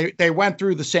 Mm-hmm. But they went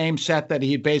through the same set that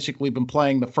he had basically been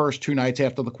playing the first 2 nights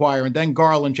after the choir. And then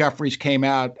Garland Jeffries came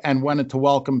out and went into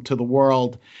Welcome to the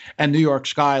World and New York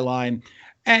Skyline.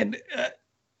 And,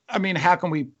 how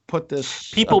can we put this?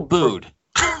 People booed.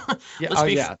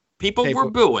 People were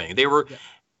booed. Booing. They were,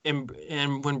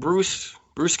 and when Bruce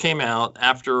came out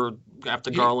after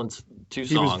Garland's 2 songs.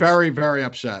 He was very, very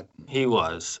upset. He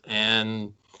was.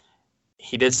 And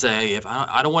he did say, "If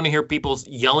I don't want to hear people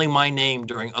yelling my name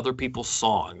during other people's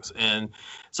songs." And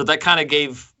so that kind of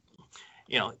gave,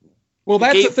 Well,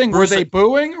 that's the thing. Were they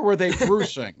booing or were they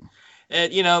bruising?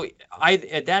 At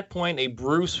that point, a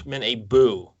Bruce meant a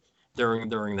boo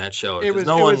during that show.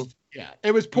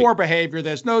 It was poor behavior.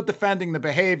 There's no defending the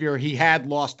behavior. He had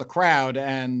lost the crowd.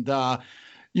 And,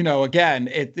 again,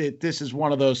 this is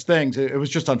one of those things. It was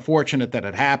just unfortunate that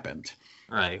it happened.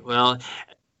 Right. Well,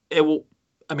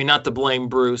 not to blame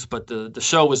Bruce, but the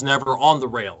show was never on the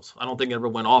rails. I don't think it ever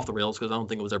went off the rails because I don't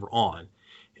think it was ever on.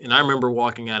 And I remember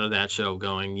walking out of that show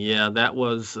going, yeah, that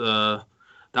was a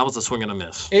swing and a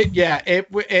miss.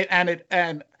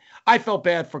 And I felt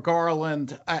bad for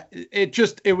Garland.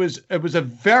 It was a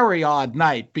very odd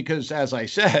night because, as I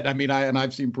said, I mean,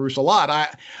 I've seen Bruce a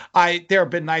lot. There have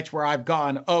been nights where I've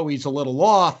gone, oh, he's a little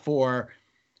off,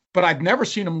 but I've never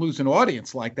seen him lose an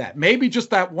audience like that. Maybe just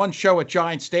that one show at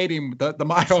Giant Stadium, the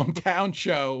My Hometown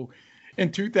show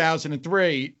in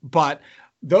 2003, but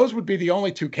those would be the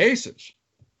only two cases.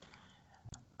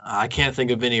 I can't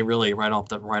think of any really right off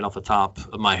the top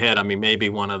of my head. I mean, maybe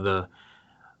one of the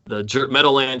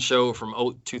Meadowland show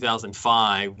from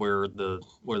 2005 where the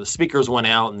speakers went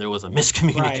out and there was a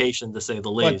miscommunication, right, to say the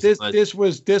least. But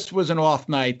this was an off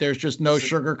night. There's just no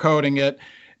sugarcoating it.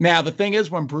 Now the thing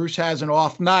is, when Bruce has an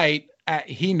off night,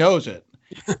 he knows it,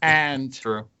 and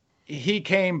true. He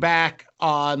came back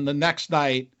on the next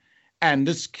night, and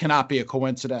this cannot be a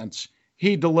coincidence.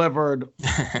 He delivered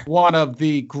one of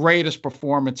the greatest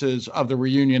performances of the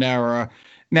reunion era.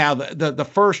 Now, the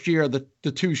first year,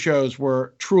 the two shows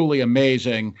were truly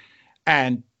amazing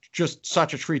and just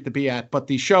such a treat to be at. But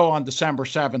the show on December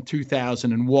 7th,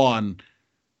 2001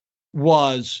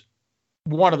 was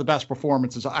one of the best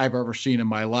performances I've ever seen in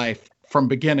my life from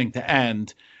beginning to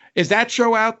end. Is that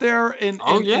show out there in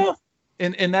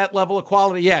that level of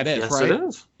quality? Yeah, it is. Yes, right? It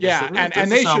is. Yeah, yes,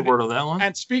 and they should. Of that one.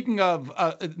 And speaking of,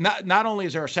 not only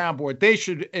is there a soundboard,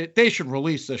 they should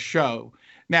release this show.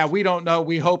 Now, we don't know.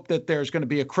 We hope that there's going to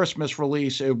be a Christmas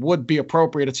release. It would be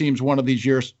appropriate, it seems, one of these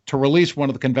years to release one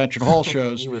of the convention hall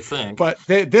shows. You would think. But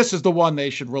this is the one they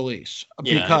should release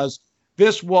because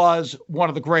this was one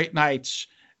of the great nights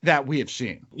that we have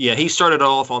seen. Yeah, he started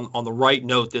off on the right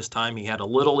note this time. He had a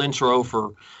little intro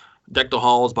for Deck the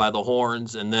Halls by the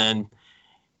Horns, and then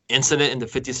Incident into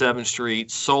 57th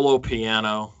Street, solo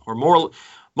piano, or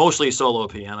mostly solo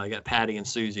piano. I got Patty and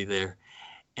Susie there.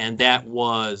 And that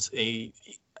was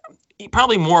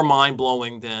probably more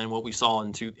mind-blowing than what we saw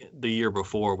the year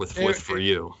before with For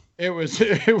You. It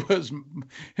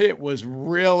was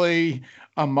really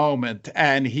a moment,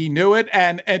 and he knew it.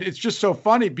 And it's just so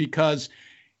funny because,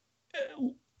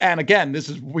 and again,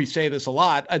 we say this a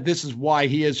lot. This is why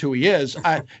he is who he is.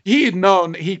 He had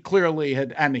known, he clearly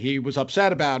had, and he was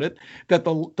upset about it, that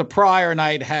the prior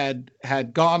night had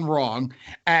gone wrong,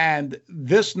 and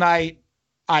this night,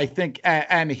 I think,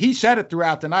 and he said it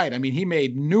throughout the night. I mean, he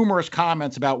made numerous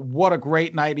comments about what a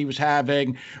great night he was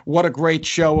having, what a great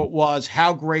show it was,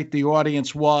 how great the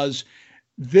audience was.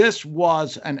 This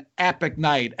was an epic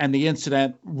night, and the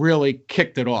Incident really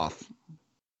kicked it off.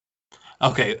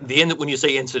 Okay, when you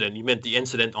say incident, you meant the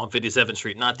incident on 57th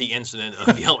Street, not the incident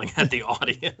of yelling at the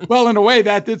audience. Well, in a way,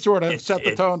 that did sort of set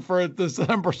the tone for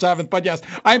December 7th. But yes,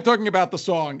 I'm talking about the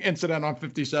song Incident on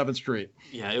 57th Street.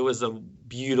 Yeah, it was a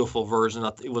beautiful version.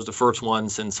 It was the first one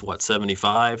since,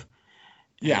 75?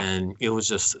 Yeah. And it was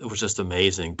just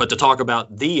amazing. But to talk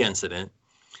about the incident,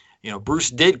 Bruce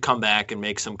did come back and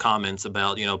make some comments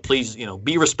about, please,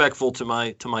 be respectful to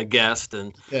my guest.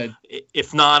 And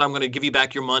if not, I'm going to give you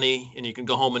back your money and you can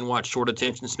go home and watch short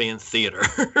attention span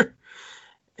theater.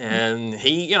 And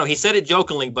he said it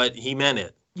jokingly, but he meant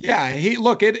it. Yeah.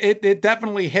 It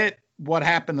definitely hit what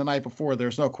happened the night before.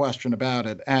 There's no question about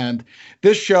it. And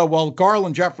this show, well,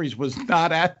 Garland Jeffries was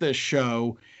not at this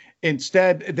show.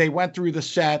 Instead, they went through the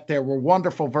set. There were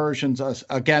wonderful versions.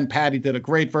 Again, Patty did a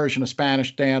great version of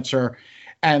Spanish Dancer.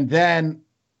 And then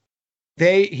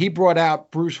he brought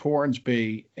out Bruce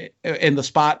Hornsby in the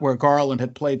spot where Garland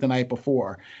had played the night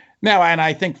before. Now, and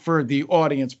I think for the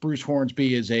audience, Bruce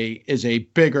Hornsby is a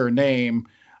bigger name.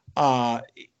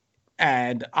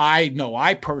 And I know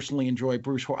I personally enjoy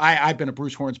Bruce. I've been a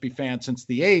Bruce Hornsby fan since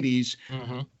the 80s.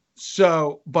 Mm-hmm.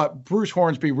 So, but Bruce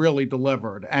Hornsby really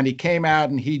delivered, and he came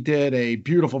out and he did a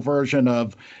beautiful version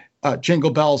of Jingle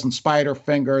Bells and Spider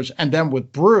Fingers, and then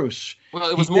with Bruce. Well,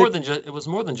 it was more than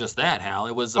just that, Hal.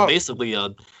 It was basically a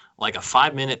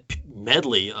 5-minute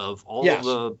medley of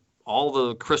all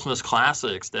the Christmas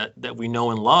classics that we know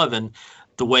and love, and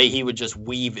the way he would just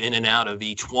weave in and out of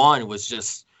each one was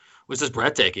just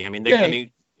breathtaking. I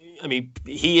mean,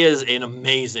 he is an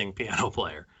amazing piano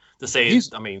player. To say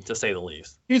the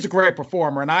least. He's a great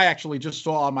performer, and I actually just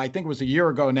saw him, I think it was a year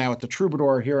ago now, at the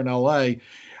Troubadour here in LA.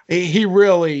 He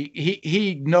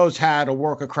really knows how to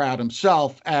work a crowd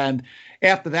himself. And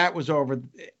after that was over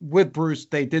with Bruce,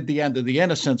 they did The End of the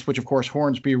Innocents, which of course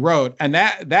Hornsby wrote. And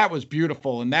that was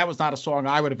beautiful. And that was not a song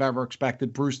I would have ever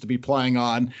expected Bruce to be playing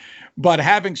on. But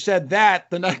having said that,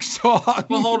 the next song.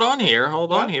 Well, hold on here.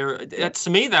 To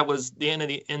me, that was the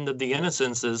end of the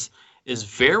Innocents is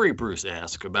very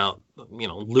Bruce-esque about,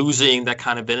 losing that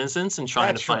kind of innocence and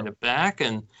trying to find it back,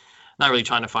 and not really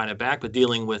trying to find it back, but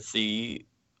dealing with the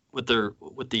with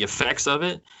the effects of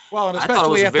it. Well, and I thought it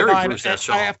was especially after very 9,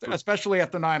 Bruce-esque. especially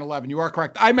after 9/11. You are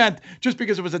correct. I meant just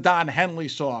because it was a Don Henley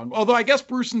song. Although I guess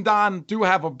Bruce and Don do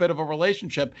have a bit of a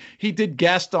relationship. He did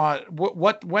guest on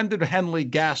when did Henley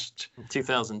guest?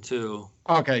 2002.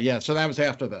 Okay, yeah, so that was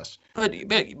after this.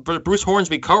 But Bruce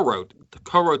Hornsby co-wrote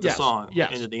the Yes, song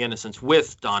yes. "Into the Innocence"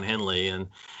 with Don Henley, and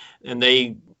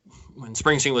they, when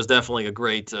Springsteen was definitely a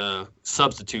great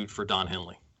substitute for Don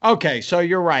Henley. Okay, so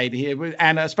you're right.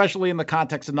 And especially in the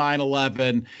context of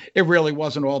 9/11, it really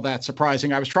wasn't all that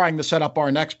surprising. I was trying to set up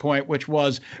our next point, which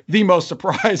was the most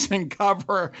surprising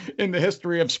cover in the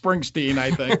history of Springsteen, I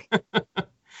think.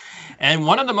 And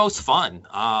one of the most fun.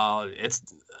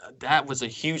 That was a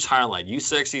huge highlight. "You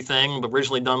Sexy Thing,"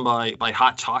 originally done by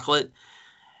Hot Chocolate,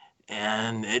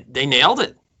 and they nailed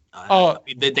it.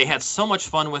 They had so much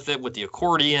fun with it, with the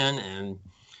accordion and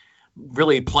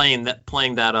really playing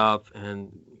that up,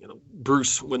 and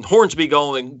Bruce, when Hornsby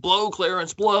going, "Blow,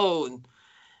 Clarence, blow," and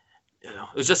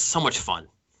it was just so much fun.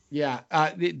 Yeah,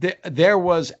 there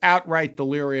was outright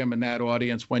delirium in that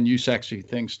audience when "You Sexy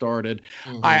Thing" started.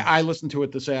 Mm-hmm. I listened to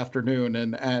it this afternoon,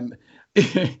 and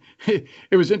it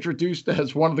was introduced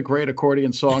as one of the great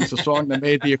accordion songs, the song that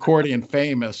made the accordion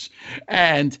famous.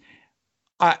 And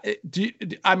I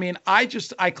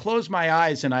close my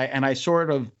eyes and I sort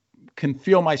of can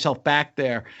feel myself back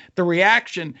there. The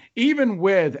reaction, even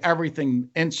with everything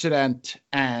incident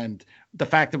and the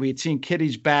fact that we had seen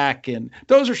Kitty's back, and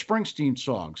those are Springsteen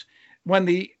songs. When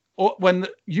the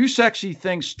 "You Sexy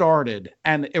Thing" started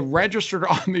and it registered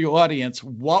on the audience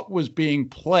what was being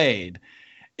played,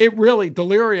 it really,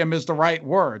 delirium is the right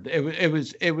word. It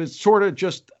was sort of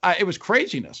just it was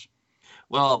craziness.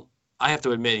 Well, I have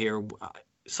to admit here,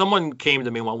 someone came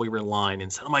to me while we were in line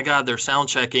and said, "Oh my God, they're sound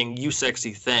checking 'You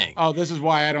Sexy Thing.'" Oh, this is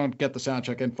why I don't get the sound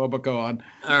check info, but go on.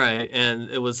 All right. And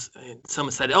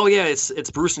someone said, "Oh yeah,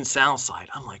 it's Bruce and Southside."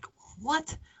 I'm like,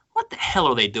 what? What the hell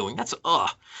are they doing? That's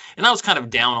And I was kind of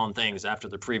down on things after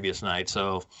the previous night.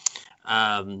 So,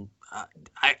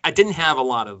 I didn't have a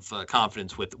lot of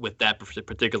confidence with that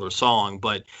particular song,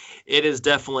 but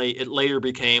it later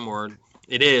became, or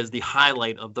it is, the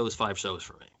highlight of those 5 shows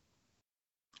for me.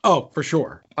 Oh, for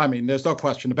sure. I mean, there's no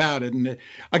question about it. And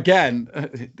again,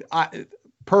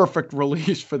 perfect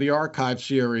release for the archive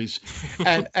series.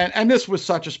 And this was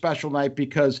such a special night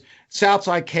because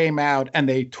Southside came out and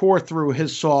they tore through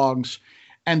his songs.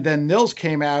 And then Nils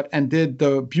came out and did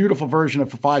the beautiful version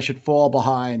of "If I Should Fall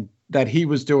Behind" that he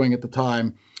was doing at the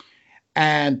time.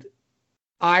 And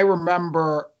I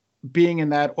remember being in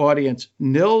that audience.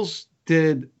 Nils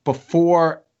did,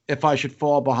 before "If I Should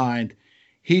Fall Behind,"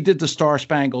 he did the Star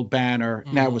Spangled Banner.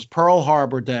 Mm-hmm. Now, it was Pearl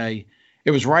Harbor Day.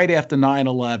 It was right after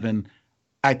 9/11.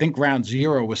 I think Ground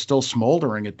Zero was still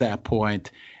smoldering at that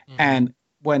point. Mm-hmm. And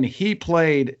when he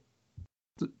played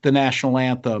the national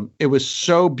anthem, it was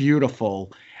so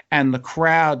beautiful. And the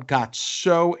crowd got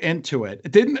so into it.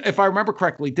 It didn't, if I remember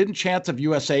correctly, didn't Chants of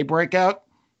USA break out?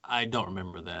 I don't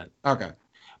remember that. Okay.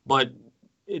 But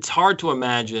it's hard to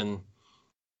imagine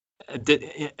at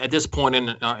this point in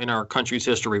our country's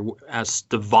history, as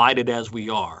divided as we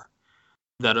are,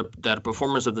 that a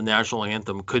performance of the national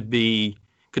anthem could be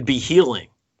healing.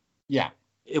 Yeah,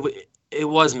 it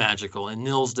was magical, and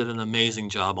Nils did an amazing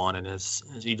job on it as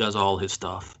he does all his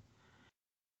stuff.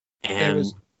 And it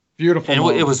was beautiful.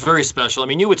 And it was very special. I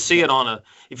mean, you would see it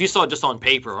if you saw it just on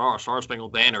paper, Star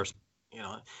Spangled Banner,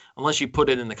 unless you put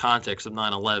it in the context of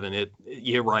 9/11,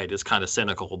 you're right, it's kind of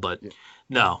cynical, but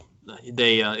no.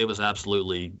 It was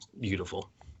absolutely beautiful.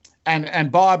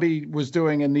 And Bobby was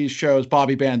doing in these shows,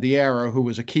 Bobby Bandiera, who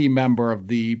was a key member of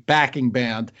the backing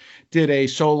band, did a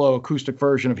solo acoustic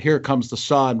version of "Here Comes the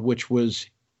Sun," which was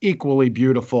equally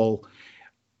beautiful.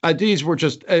 These were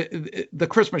just, the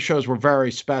Christmas shows were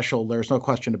very special. There's no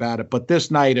question about it. But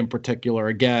this night in particular,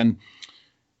 again,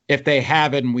 if they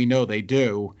have it, and we know they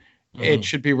do, mm-hmm. It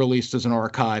should be released as an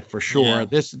archive for sure. Yeah.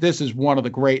 This is one of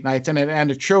the great nights, and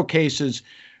it showcases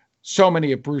so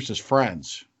many of Bruce's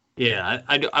friends. Yeah,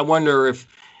 I wonder if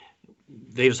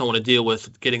they just don't want to deal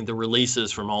with getting the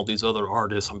releases from all these other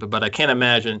artists. But I can't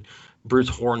imagine Bruce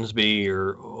Hornsby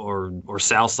or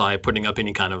Southside putting up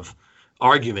any kind of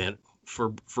argument for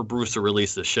Bruce to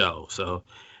release the show. So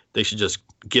they should just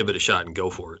give it a shot and go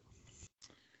for it.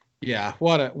 Yeah,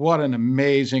 what an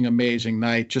amazing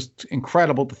night. Just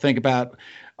incredible to think about.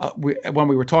 When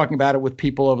we were talking about it with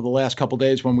people over the last couple of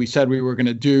days, when we said we were going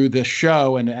to do this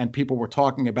show, and people were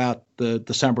talking about the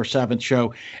December 7th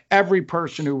show, every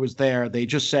person who was there, they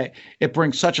just say it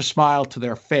brings such a smile to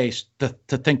their face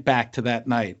to think back to that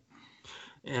night.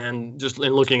 And just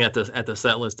in looking at the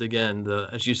set list again,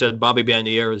 as you said, Bobby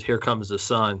Bandiera's "Here Comes the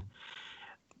Sun."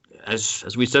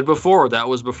 as we said before, that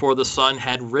was before the sun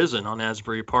had risen on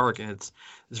Asbury Park, and it's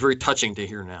very touching to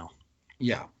hear now.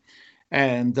 Yeah.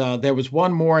 And there was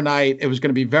one more night. It was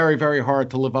going to be very, very hard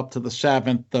to live up to the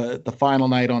 7th, the final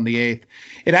night on the 8th.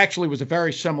 It actually was a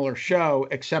very similar show,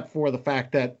 except for the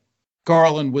fact that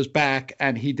Garland was back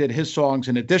and he did his songs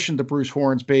in addition to Bruce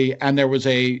Hornsby. And there was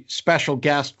a special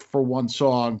guest for one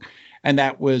song, and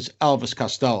that was Elvis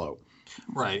Costello.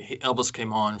 Right. Elvis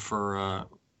came on for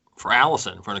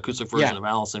Allison, for an acoustic version of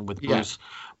Allison with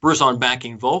Bruce on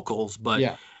backing vocals.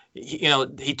 But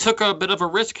he took a bit of a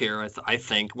risk here, I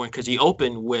think, because he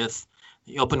opened with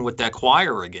that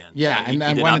choir again. Yeah, and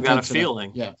I've got a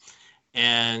feeling. Yeah,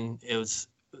 and it was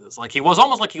like he was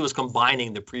almost like he was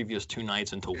combining the previous two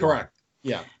nights into one. Correct.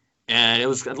 Yeah. And it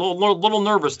was a little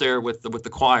nervous there with the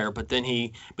choir, but then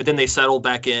they settled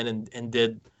back in and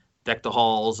did Deck the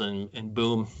Halls, and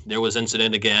boom, there was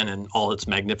Incident again in all its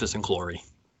magnificent glory.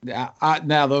 Yeah.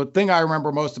 Now, the thing I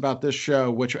remember most about this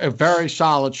show, which a very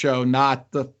solid show,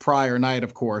 not the prior night,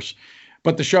 of course,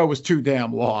 but the show was too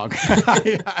damn long.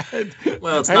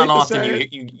 Well, it's not often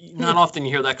not often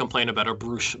you hear that complaint about a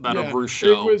Bruce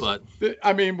show, but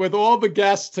I mean, with all the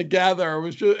guests together,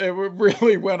 it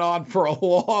really went on for a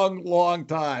long, long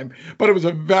time. But it was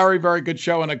a very, very good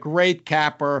show and a great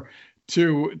capper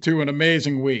to an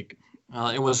amazing week.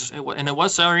 It was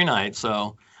Saturday night,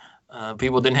 so.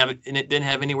 People didn't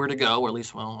have anywhere to go, or at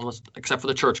least, except for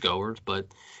the churchgoers. But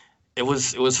it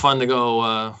was fun to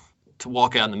go to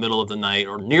walk out in the middle of the night,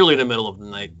 or nearly the middle of the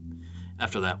night,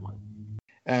 after that one.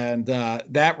 And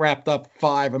that wrapped up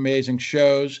 5 amazing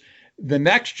shows. The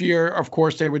next year, of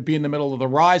course, they would be in the middle of the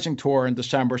Rising Tour in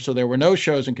December, so there were no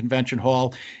shows in Convention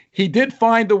Hall. He did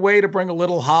find a way to bring a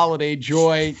little holiday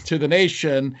joy to the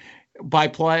nation by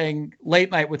playing Late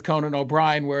Night with Conan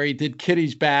O'Brien, where he did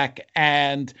Kitty's Back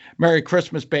and Merry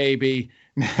Christmas Baby.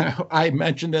 Now, I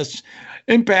mentioned this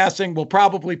in passing. We'll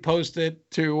probably post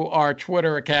it to our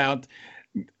Twitter account.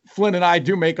 Flynn and I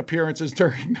do make appearances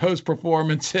during those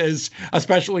performances,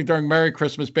 especially during Merry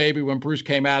Christmas Baby when Bruce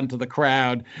came out into the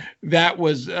crowd. That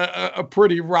was a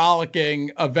pretty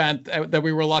rollicking event that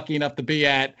we were lucky enough to be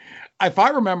at. If I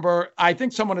remember, I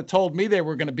think someone had told me they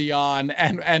were going to be on,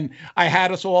 and I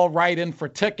had us all write in for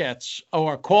tickets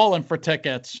or call in for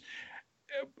tickets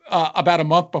about a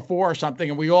month before or something,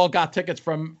 and we all got tickets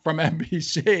from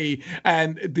NBC.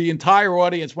 And the entire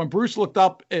audience, when Bruce looked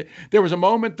up, there was a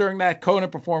moment during that Conan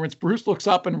performance, Bruce looks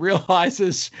up and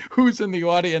realizes who's in the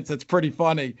audience. It's pretty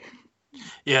funny.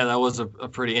 Yeah, that was a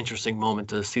pretty interesting moment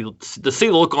to see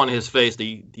the look on his face,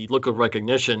 the look of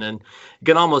recognition, and you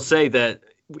can almost say that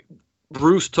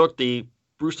Bruce took the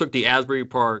Asbury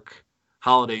Park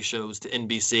holiday shows to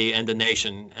NBC and the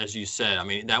nation, as you said. I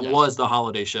mean, that was the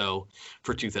holiday show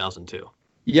for 2002.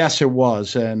 Yes, it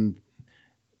was. And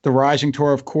the Rising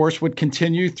Tour, of course, would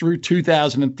continue through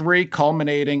 2003,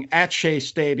 culminating at Shea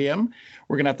Stadium.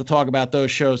 We're going to have to talk about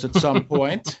those shows at some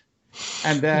point.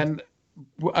 And then,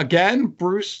 again,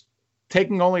 Bruce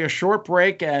taking only a short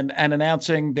break and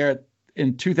announcing that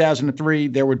in 2003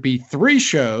 there would be 3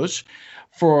 shows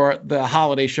for the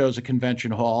holiday shows at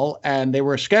Convention Hall, and they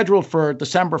were scheduled for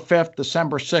December 5th,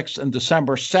 December 6th, and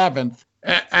December 7th.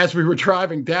 As we were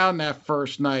driving down that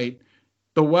first night,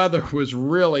 the weather was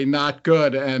really not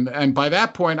good, and by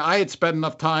that point, I had spent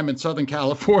enough time in Southern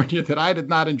California that I did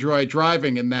not enjoy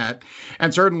driving in that,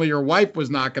 and certainly your wife was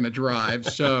not going to drive,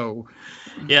 so...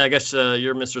 Yeah, I guess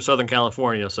you're Mr. Southern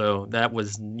California, so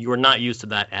you were not used to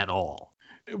that at all.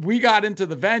 We got into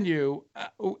the venue.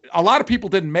 A lot of people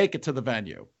didn't make it to the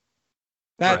venue.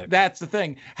 That's the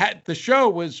thing. The show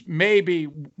was maybe,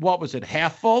 what was it,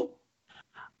 half full?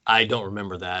 I don't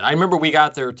remember that. I remember we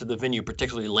got there to the venue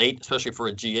particularly late, especially for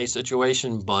a GA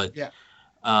situation. But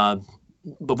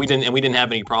but we didn't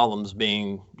have any problems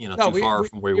being too far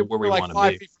from where we want to be.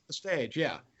 5 feet from the stage,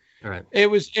 yeah. All right. It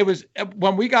was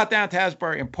when we got down to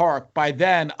Asbury Park. By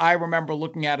then, I remember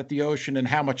looking out at the ocean and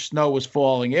how much snow was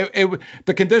falling.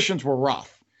 The conditions were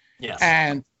rough. Yes.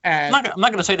 And I'm not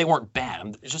going to say they weren't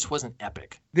bad. It just wasn't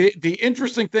epic. The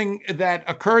interesting thing that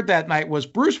occurred that night was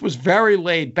Bruce was very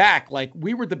laid back. Like,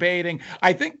 we were debating.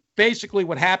 I think basically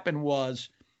what happened was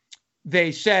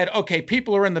they said, okay,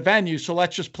 people are in the venue, so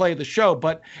let's just play the show.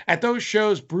 But at those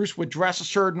shows, Bruce would dress a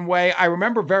certain way. I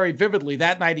remember very vividly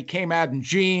that night he came out in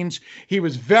jeans. He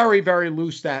was very, very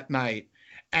loose that night.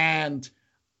 And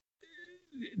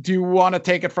do you want to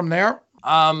take it from there?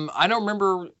 I don't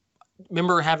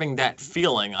remember having that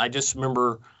feeling. I just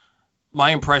remember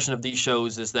my impression of these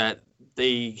shows is that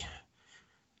they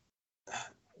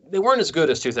they weren't as good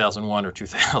as 2001 or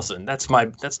 2000. That's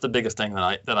the biggest thing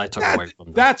that I took away from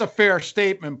them. That's a fair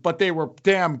statement, but they were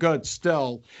damn good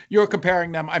still. You're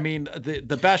comparing them. I mean,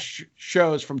 the best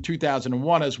shows from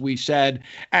 2001, as we said,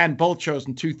 and both shows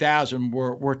in 2000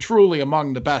 were truly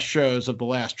among the best shows of the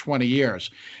last 20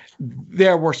 years.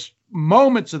 There were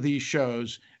moments of these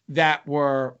shows that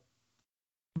were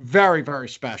very, very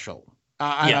special.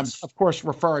 And Yes. I'm, of course,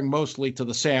 referring mostly to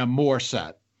the Sam Moore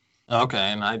set. Okay,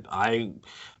 and I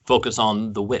focus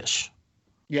on The Wish.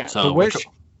 Yeah, So The Wish.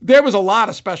 There was a lot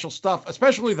of special stuff,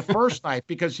 especially the first night,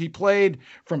 because he played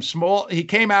from small. He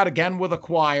came out again with a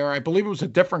choir. I believe it was a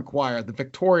different choir, the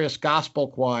Victorious Gospel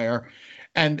Choir.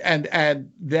 And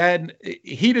then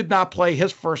he did not play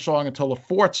his first song until the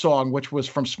fourth song, which was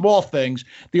from Small Things,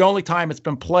 the only time it's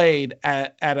been played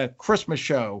at a Christmas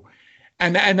show.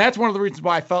 And that's one of the reasons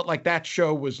why I felt like that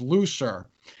show was looser.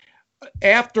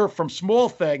 After From Small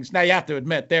Things, now you have to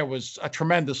admit there was a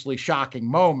tremendously shocking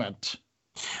moment.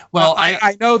 Well,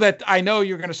 I know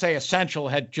you're going to say Essential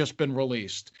had just been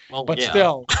released, well, but yeah.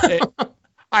 still,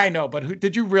 I know. But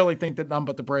did you really think that None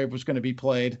But the Brave was going to be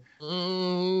played?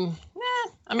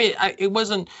 I mean, it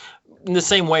wasn't in the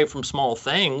same way from Small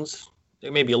Things.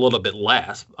 Maybe a little bit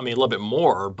less. I mean, a little bit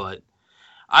more, but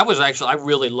I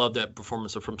really loved that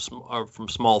performance of from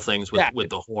Small Things with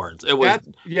the horns. It was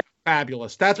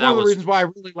fabulous. That's one of the reasons why I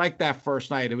really liked that first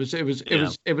night. It was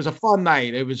a fun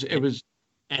night. It was.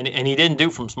 And he didn't do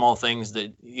From Small Things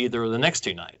either of the next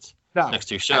two nights. No. Next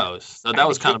two shows. So that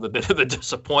was kind of a bit of a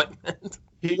disappointment.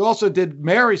 He also did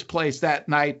Mary's Place that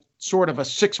night, sort of a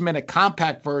 6-minute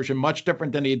compact version, much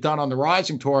different than he had done on the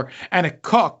Rising Tour, and it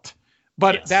cooked.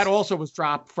 But that also was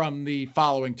dropped from the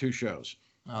following two shows.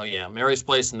 Oh, yeah. Mary's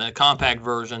Place and the compact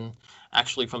version,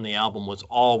 actually from the album, was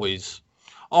always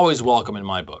welcome in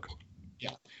my book.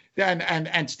 Yeah.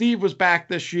 And Steve was back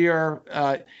this year.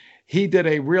 He did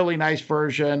a really nice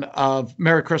version of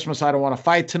Merry Christmas, I Don't Want to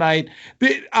Fight Tonight.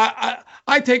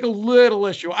 I take a little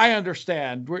issue. I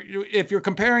understand. If you're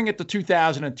comparing it to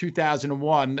 2000 and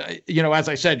 2001, as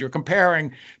I said, you're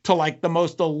comparing to like the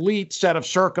most elite set of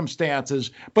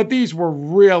circumstances, but these were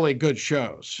really good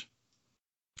shows.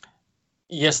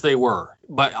 Yes, they were.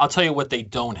 But I'll tell you what they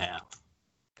don't have.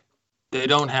 They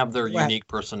don't have their unique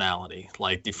personality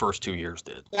like the first 2 years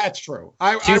did. That's true.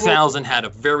 2000 had a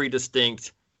very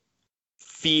distinct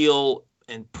feel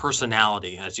and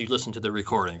personality as you listen to the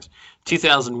recordings.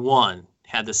 2001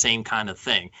 had the same kind of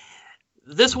thing.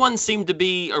 This one seemed to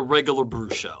be a regular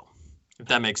Bruce show. If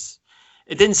that makes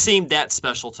it didn't seem that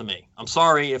special to me. I'm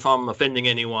sorry if I'm offending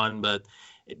anyone, but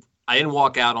I didn't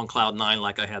walk out on cloud nine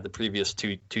like I had the previous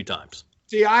two times.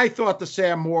 See, I thought the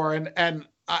Sam Moore and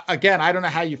again, I don't know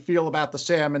how you feel about the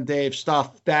Sam and Dave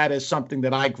stuff. That is something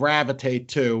that I gravitate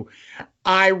to.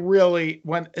 I really,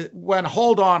 when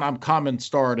Hold On, I'm Coming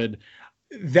started,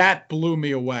 that blew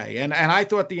me away. And I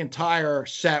thought the entire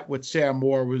set with Sam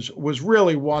Moore was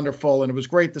really wonderful. And it was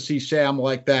great to see Sam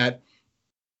like that.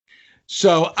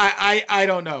 So I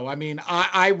don't know. I mean,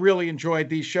 I really enjoyed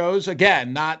these shows.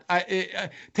 Again, not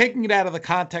taking it out of the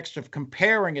context of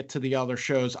comparing it to the other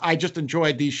shows. I just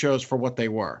enjoyed these shows for what they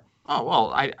were. Oh,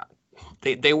 well,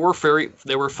 they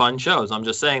were fun shows. I'm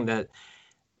just saying that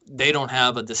they don't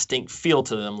have a distinct feel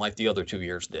to them like the other 2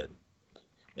 years did.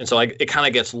 And so it kind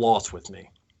of gets lost with me.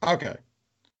 Okay.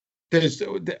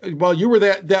 Well, you were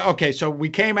there. Okay, so we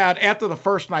came out after the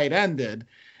first night ended.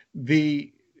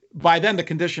 By then the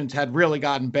conditions had really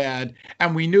gotten bad,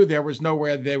 and we knew there was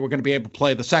nowhere they were going to be able to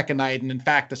play the second night. And in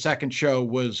fact, the second show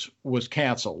was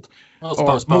canceled. Well, it's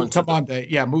postponed moved to Monday.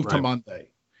 Yeah, moved to Monday.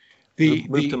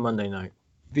 Moved to Monday night.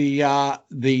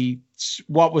 The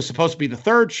what was supposed to be the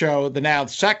third show, the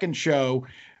second show,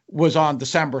 was on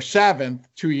December 7th,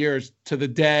 2 years to the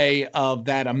day of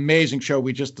that amazing show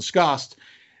we just discussed.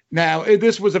 Now,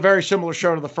 this was a very similar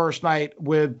show to the first night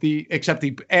except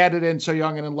he added in So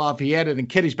Young and in Love. He added in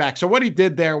Kitty's Back. So what he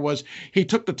did there was he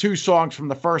took the two songs from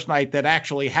the first night that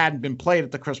actually hadn't been played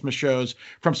at the Christmas shows,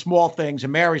 from Small Things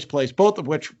and Mary's Place, both of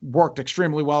which worked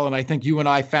extremely well. And I think you and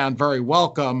I found very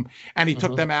welcome. And he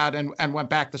took them out and went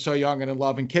back to So Young and in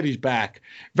Love and Kitty's Back.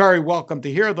 Very welcome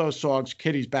to hear those songs.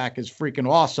 Kitty's Back is freaking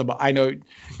awesome. I know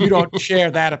you don't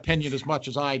share that opinion as much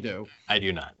as I do. I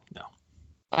do not, no.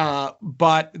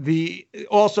 But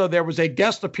also there was a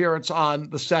guest appearance on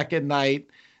the second night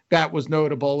that was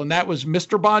notable, and that was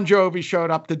Mr. Bon Jovi showed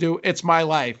up to do It's My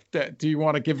Life. Do you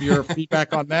want to give your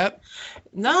feedback on that?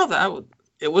 No,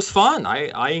 it was fun.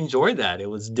 I enjoyed that. It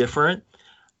was different.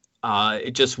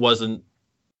 It just wasn't,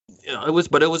 it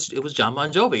was John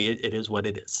Bon Jovi. It is what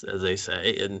it is, as they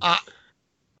say. And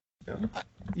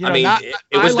Not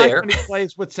it was I like there. when he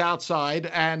plays with Southside,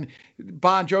 and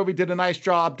Bon Jovi did a nice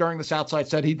job during the Southside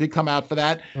set. He did come out for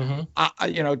that.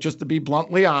 Just to be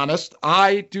bluntly honest,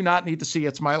 I do not need to see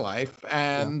 "It's My Life,"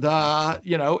 and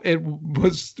it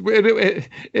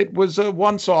was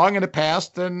one song and it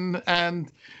passed,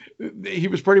 and he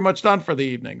was pretty much done for the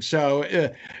evening. So,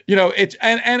 it's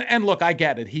and look, I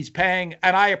get it. He's paying,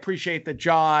 and I appreciate that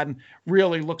John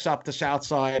really looks up to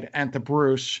Southside and to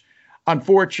Bruce.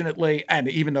 Unfortunately, and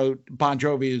even though Bon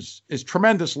Jovi is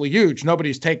tremendously huge,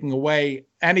 nobody's taking away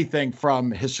anything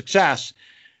from his success.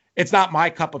 It's not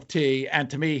my cup of tea, and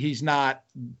to me, he's not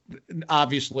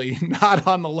obviously not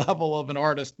on the level of an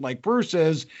artist like Bruce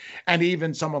is, and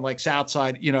even someone like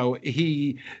Southside.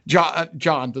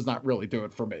 John does not really do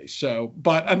it for me. So,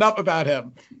 but enough about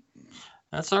him.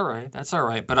 That's all right. That's all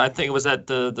right. But I think it was at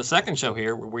the second show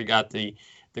here where we got the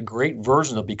great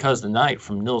version of "Because the Night"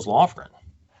 from Nils Lofgren.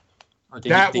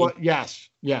 Yes.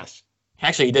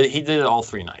 Actually, he did it all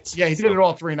 3 nights. Yeah, he did it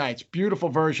all 3 nights. Beautiful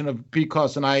version of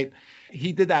 "Because the Night."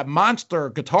 He did that monster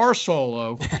guitar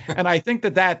solo, and I think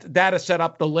that has set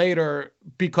up the later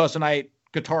 "Because the Night"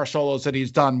 guitar solos that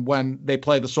he's done when they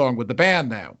play the song with the band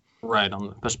now. Right,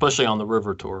 especially on the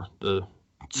River Tour, the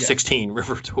 16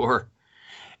 River Tour.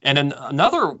 And then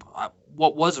another,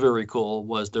 what was very cool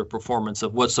was their performance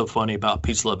of "What's So Funny About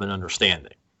Peace, Love, and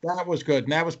Understanding." That was good,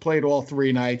 and that was played all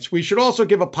 3 nights. We should also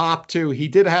give a pop to, he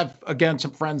did have, again,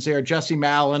 some friends there, Jesse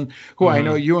Malin, who I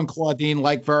know you and Claudine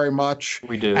like very much.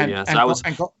 We do, yes.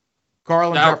 And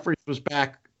Garland Jeffries was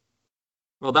back.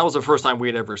 Well, that was the first time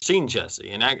we'd ever seen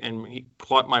Jesse, and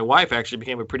my wife actually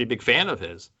became a pretty big fan of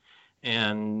his.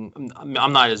 And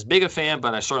I'm not as big a fan,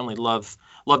 but I certainly love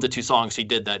the 2 songs he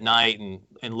did that night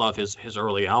and love his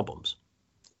early albums.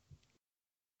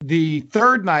 The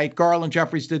third night, Garland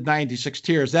Jeffries did 96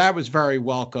 Tears. That was very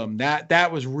welcome.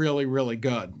 That was really, really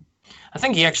good. I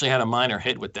think he actually had a minor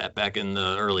hit with that back in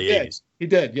the early 80s. He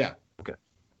did, yeah. Okay.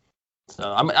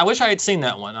 So I wish I had seen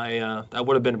that one. That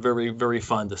would have been very, very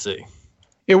fun to see.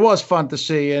 It was fun to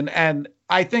see. And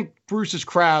I think Bruce's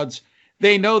crowds,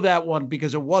 they know that one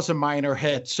because it was a minor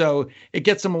hit. So it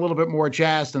gets them a little bit more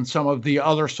jazzed than some of the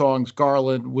other songs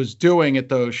Garland was doing at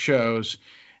those shows.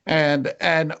 And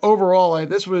overall,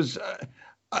 this was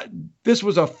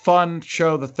a fun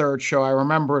show, the third show. I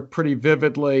remember it pretty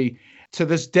vividly. To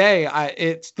this day,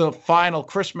 it's the final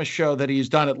Christmas show that he's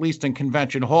done, at least in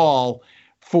Convention Hall,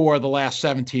 for the last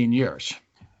 17 years.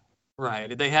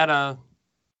 Right. They had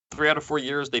 3 out of 4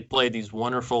 years, they played these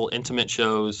wonderful, intimate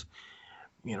shows,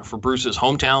 for Bruce's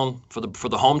hometown, for the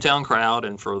hometown crowd,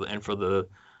 and for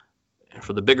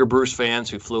the bigger Bruce fans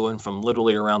who flew in from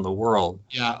literally around the world.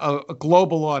 Yeah, a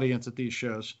global audience at these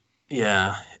shows.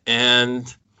 Yeah,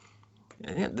 and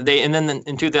then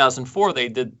in 2004 they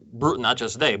did not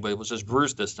just they, but it was just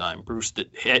Bruce this time. Bruce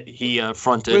he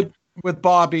fronted with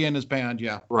Bobby and his band.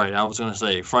 Yeah, right. I was going to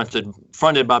say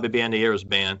fronted Bobby Bandier's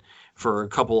band for a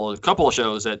couple of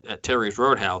shows at Terry's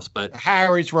Roadhouse, but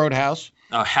Harry's Roadhouse.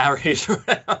 Harry's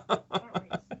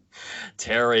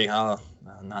Terry.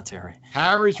 Not Terry.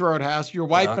 Harry's Roadhouse. Your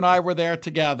wife and I were there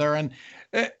together, and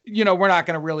we're not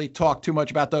going to really talk too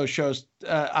much about those shows.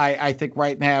 I think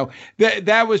right now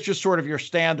that was just sort of your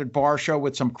standard bar show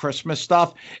with some Christmas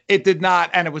stuff. It did not,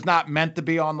 and it was not meant to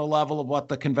be on the level of what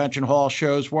the Convention Hall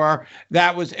shows were.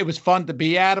 It was fun to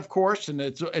be at, of course, and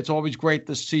it's always great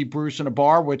to see Bruce in a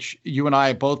bar, which you and I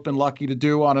have both been lucky to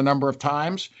do on a number of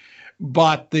times.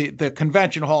 But the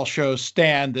Convention Hall shows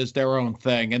stand as their own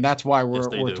thing, and that's why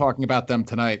we're talking about them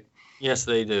tonight. Yes,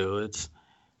 they do. It's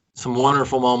some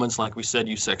wonderful moments, like we said,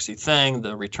 "You Sexy Thing,"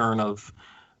 the return of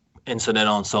Incident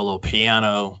on solo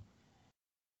piano,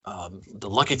 the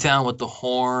Lucky Town with the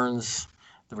horns,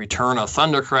 the return of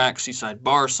Thundercrack, Seaside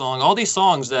Bar Song, all these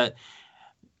songs that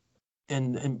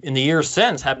in the years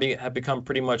since have become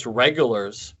pretty much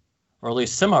regulars, or at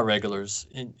least semi-regulars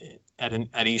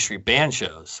at E Street band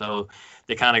shows. So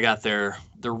they kind of got their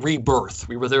rebirth.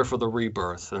 We were there for the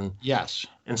rebirth. And yes.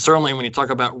 And certainly when you talk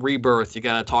about rebirth, you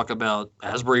got to talk about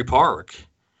Asbury Park.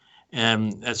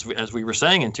 And as we were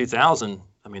saying in 2000,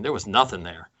 I mean, there was nothing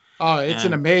there. Oh, it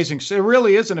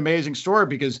really is an amazing story,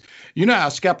 because you know how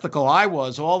skeptical I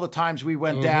was all the times we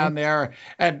went down there,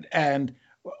 and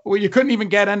well, you couldn't even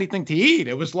get anything to eat.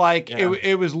 It was like,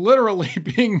 it was literally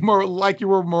being more like you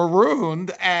were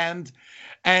marooned, and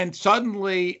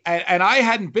suddenly, and I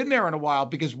hadn't been there in a while,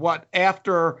 because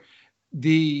after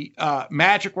the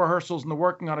Magic rehearsals and the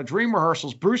Working on a Dream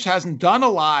rehearsals, Bruce hasn't done a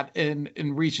lot in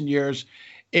recent years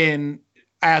in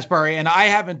Asbury, and I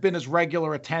haven't been as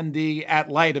regular attendee at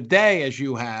Light of Day as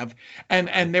you have.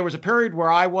 And there was a period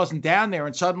where I wasn't down there,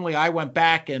 and suddenly I went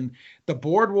back, and the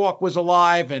boardwalk was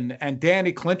alive, and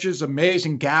Danny Clinch's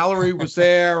amazing gallery was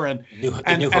there, and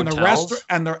the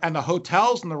restaurant and the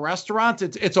hotels and the restaurants.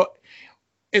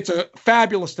 It's a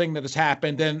fabulous thing that has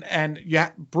happened, and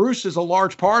yeah, Bruce is a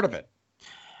large part of it.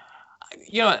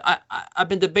 You know, I've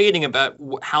been debating about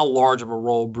how large of a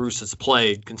role Bruce has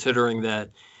played, considering that,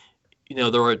 you know,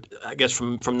 there were, I guess,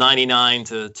 from 99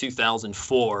 to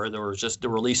 2004, there were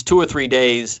at least 2 or 3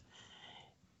 days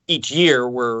each year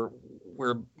where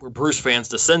Bruce fans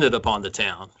descended upon the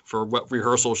town for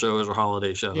rehearsal shows or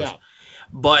holiday shows. Yeah.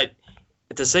 But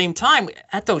at the same time,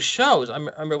 at those shows,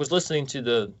 I was listening to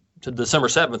the December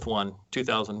 7th one,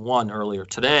 2001, earlier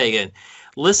today, and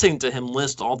listening to him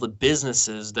list all the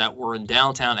businesses that were in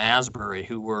downtown Asbury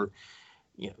who were,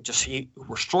 you know,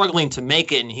 were struggling to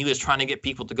make it, and he was trying to get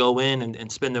people to go in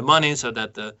and spend their money so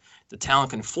that the town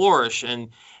can flourish. And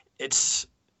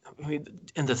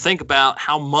and to think about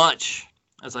how much,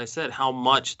 as I said, how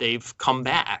much they've come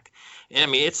back. And I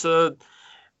mean, it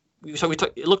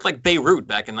looked like Beirut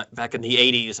back in the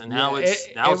 80s, and now it's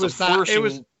a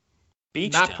flourishing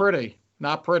beach town.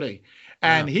 Not pretty.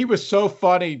 And he was so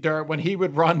funny when he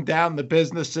would run down the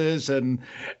businesses,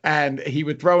 and he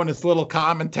would throw in his little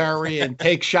commentary and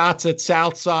take shots at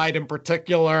Southside in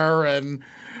particular. And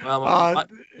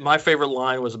my favorite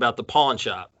line was about the pawn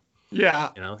shop. Yeah,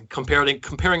 you know, comparing it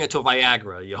to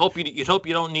Viagra. You hope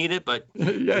you don't need it, but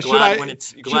should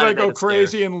I go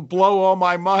crazy and blow all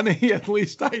my money? At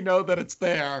least I know that it's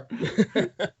there.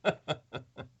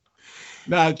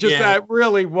 No, just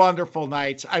really wonderful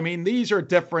nights. I mean, these are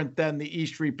different than the E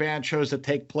Street Band shows that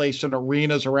take place in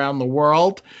arenas around the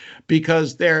world,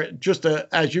 because they're just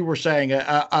as you were saying,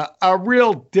 a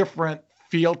real different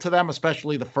feel to them,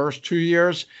 especially the first 2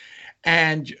 years.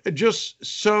 And just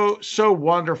so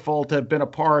wonderful to have been a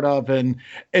part of. And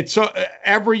it's so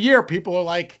every year people are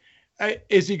like,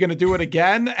 is he going to do it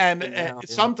again? And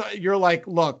sometimes you're like,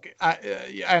 look,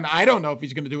 and I don't know if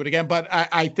he's going to do it again, but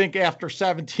I think after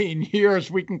 17 years,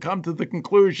 we can come to the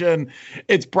conclusion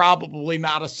it's probably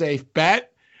not a safe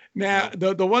bet. Now,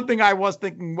 the one thing I was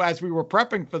thinking as we were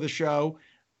prepping for the show,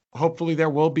 hopefully there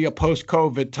will be a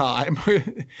post-COVID time.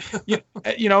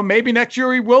 you know, maybe next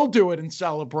year he will do it in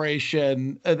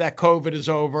celebration that COVID is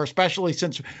over, especially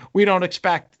since we don't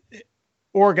expect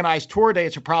organized tour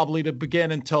dates are probably to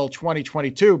begin until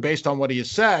 2022, based on what he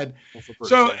has said.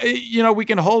 So, you know, we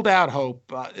can hold out hope,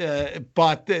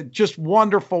 but just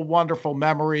wonderful, wonderful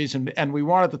memories. And we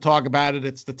wanted to talk about it.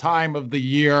 It's the time of the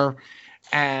year.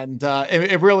 And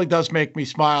it really does make me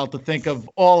smile to think of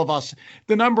all of us,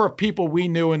 the number of people we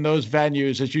knew in those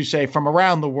venues, as you say, from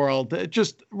around the world.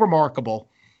 Just remarkable.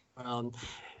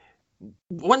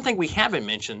 One thing we haven't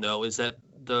mentioned, though, is that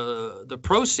the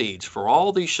proceeds for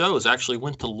all these shows actually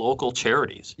went to local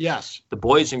charities. Yes. The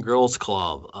Boys and Girls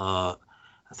Club. I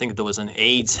think there was an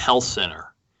AIDS health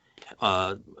center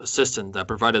assistant that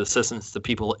provided assistance to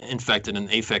people infected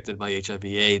and affected by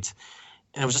HIV/AIDS.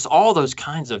 And it was just all those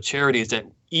kinds of charities that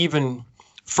even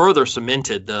further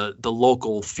cemented the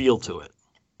local feel to it.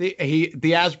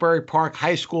 The Asbury Park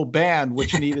High School Band,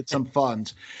 which needed some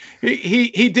funds.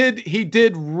 He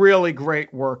did really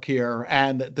great work here,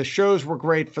 and the shows were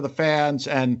great for the fans,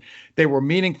 and they were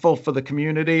meaningful for the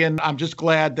community. And I'm just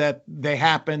glad that they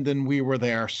happened and we were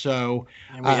there. So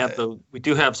and we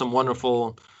do have some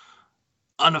wonderful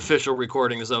unofficial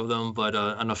recordings of them, but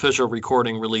an official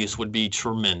recording release would be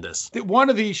tremendous. One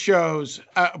of these shows,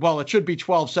 it should be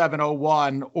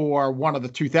 12/7/01 or one of the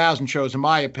 2000 shows, in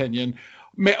my opinion,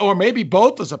 or maybe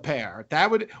both as a pair.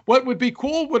 What would be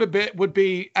cool would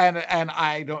be, and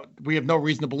we have no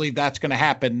reason to believe that's going to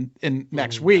happen in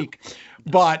next week,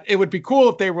 but it would be cool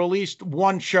if they released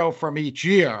one show from each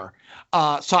year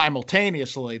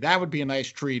simultaneously. That would be a nice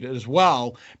treat as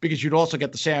well, because you'd also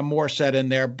get the Sam Moore set in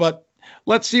there. But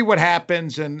let's see what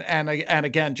happens. And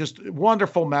again, just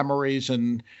wonderful memories,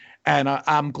 and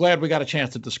I'm glad we got a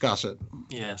chance to discuss it.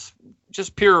 Yes,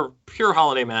 just pure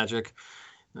holiday magic.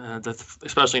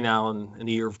 Especially now in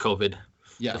the year of COVID,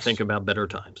 to think about better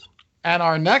times. And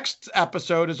our next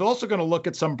episode is also going to look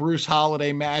at some Bruce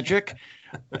holiday magic.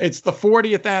 It's the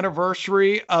 40th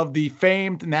anniversary of the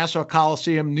famed Nassau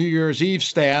Coliseum New Year's Eve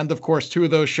stand. Of course, 2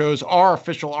 of those shows are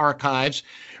official archives.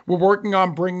 We're working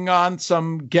on bringing on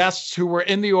some guests who were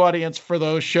in the audience for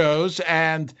those shows,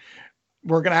 and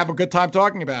we're going to have a good time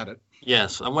talking about it.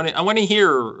 Yes, I want to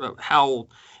hear how,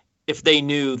 if they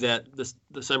knew that this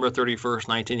December 31st,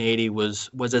 1980 was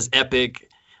as epic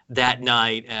that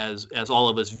night as all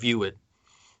of us view it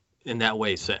in that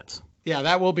way since. Yeah,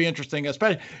 that will be interesting.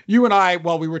 Especially you and I,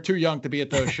 well, we were too young to be at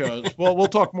those shows. We'll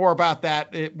talk more about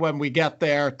that when we get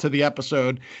there to the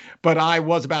episode. But I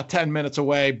was about 10 minutes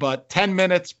away. But 10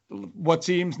 minutes, what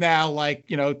seems now like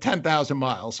 10,000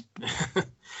 miles.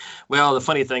 Well, the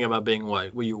funny thing about being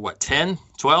were you 10,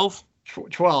 12?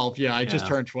 12, yeah, I just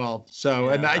turned 12. So,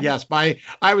 and yes,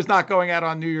 I was not going out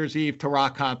on New Year's Eve to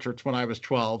rock concerts when I was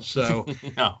 12. So,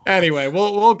 no. Anyway,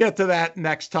 we'll get to that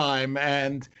next time.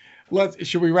 And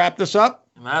should we wrap this up?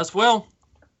 Might as well.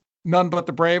 None But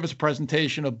the Brave is a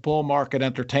presentation of Bull Market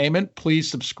Entertainment.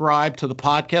 Please subscribe to the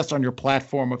podcast on your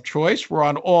platform of choice. We're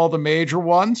on all the major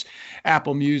ones,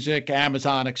 Apple Music,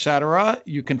 Amazon, etc.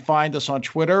 You can find us on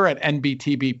Twitter at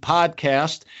NBTB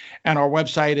Podcast, and our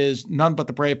website is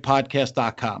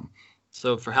nonebutthebravepodcast.com.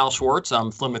 So for Hal Schwartz, I'm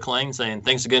Flynn McLean saying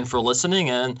thanks again for listening,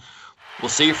 and we'll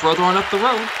see you further on up the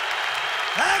road.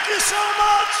 Thank you so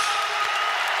much.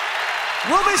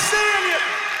 We'll be seeing you.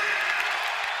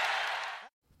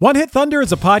 One Hit Thunder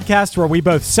is a podcast where we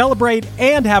both celebrate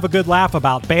and have a good laugh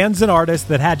about bands and artists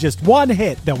that had just one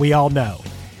hit that we all know.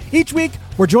 Each week,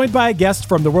 we're joined by a guest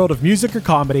from the world of music or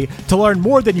comedy to learn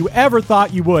more than you ever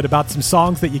thought you would about some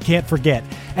songs that you can't forget.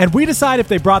 And we decide if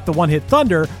they brought the One Hit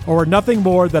Thunder or were nothing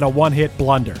more than a one-hit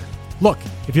blunder. Look,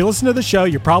 if you listen to the show,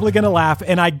 you're probably going to laugh,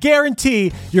 and I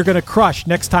guarantee you're going to crush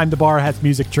next time the bar has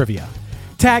music trivia.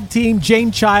 Tag Team, Jane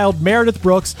Child, Meredith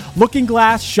Brooks, Looking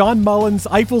Glass, Sean Mullins,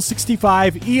 Eiffel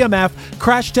 65, EMF,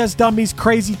 Crash Test Dummies,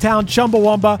 Crazy Town,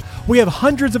 Chumbawamba. We have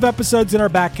hundreds of episodes in our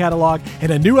back catalog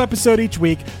and a new episode each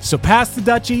week, so pass the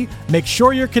Dutchie, make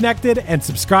sure you're connected, and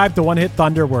subscribe to One Hit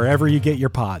Thunder wherever you get your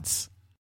pods.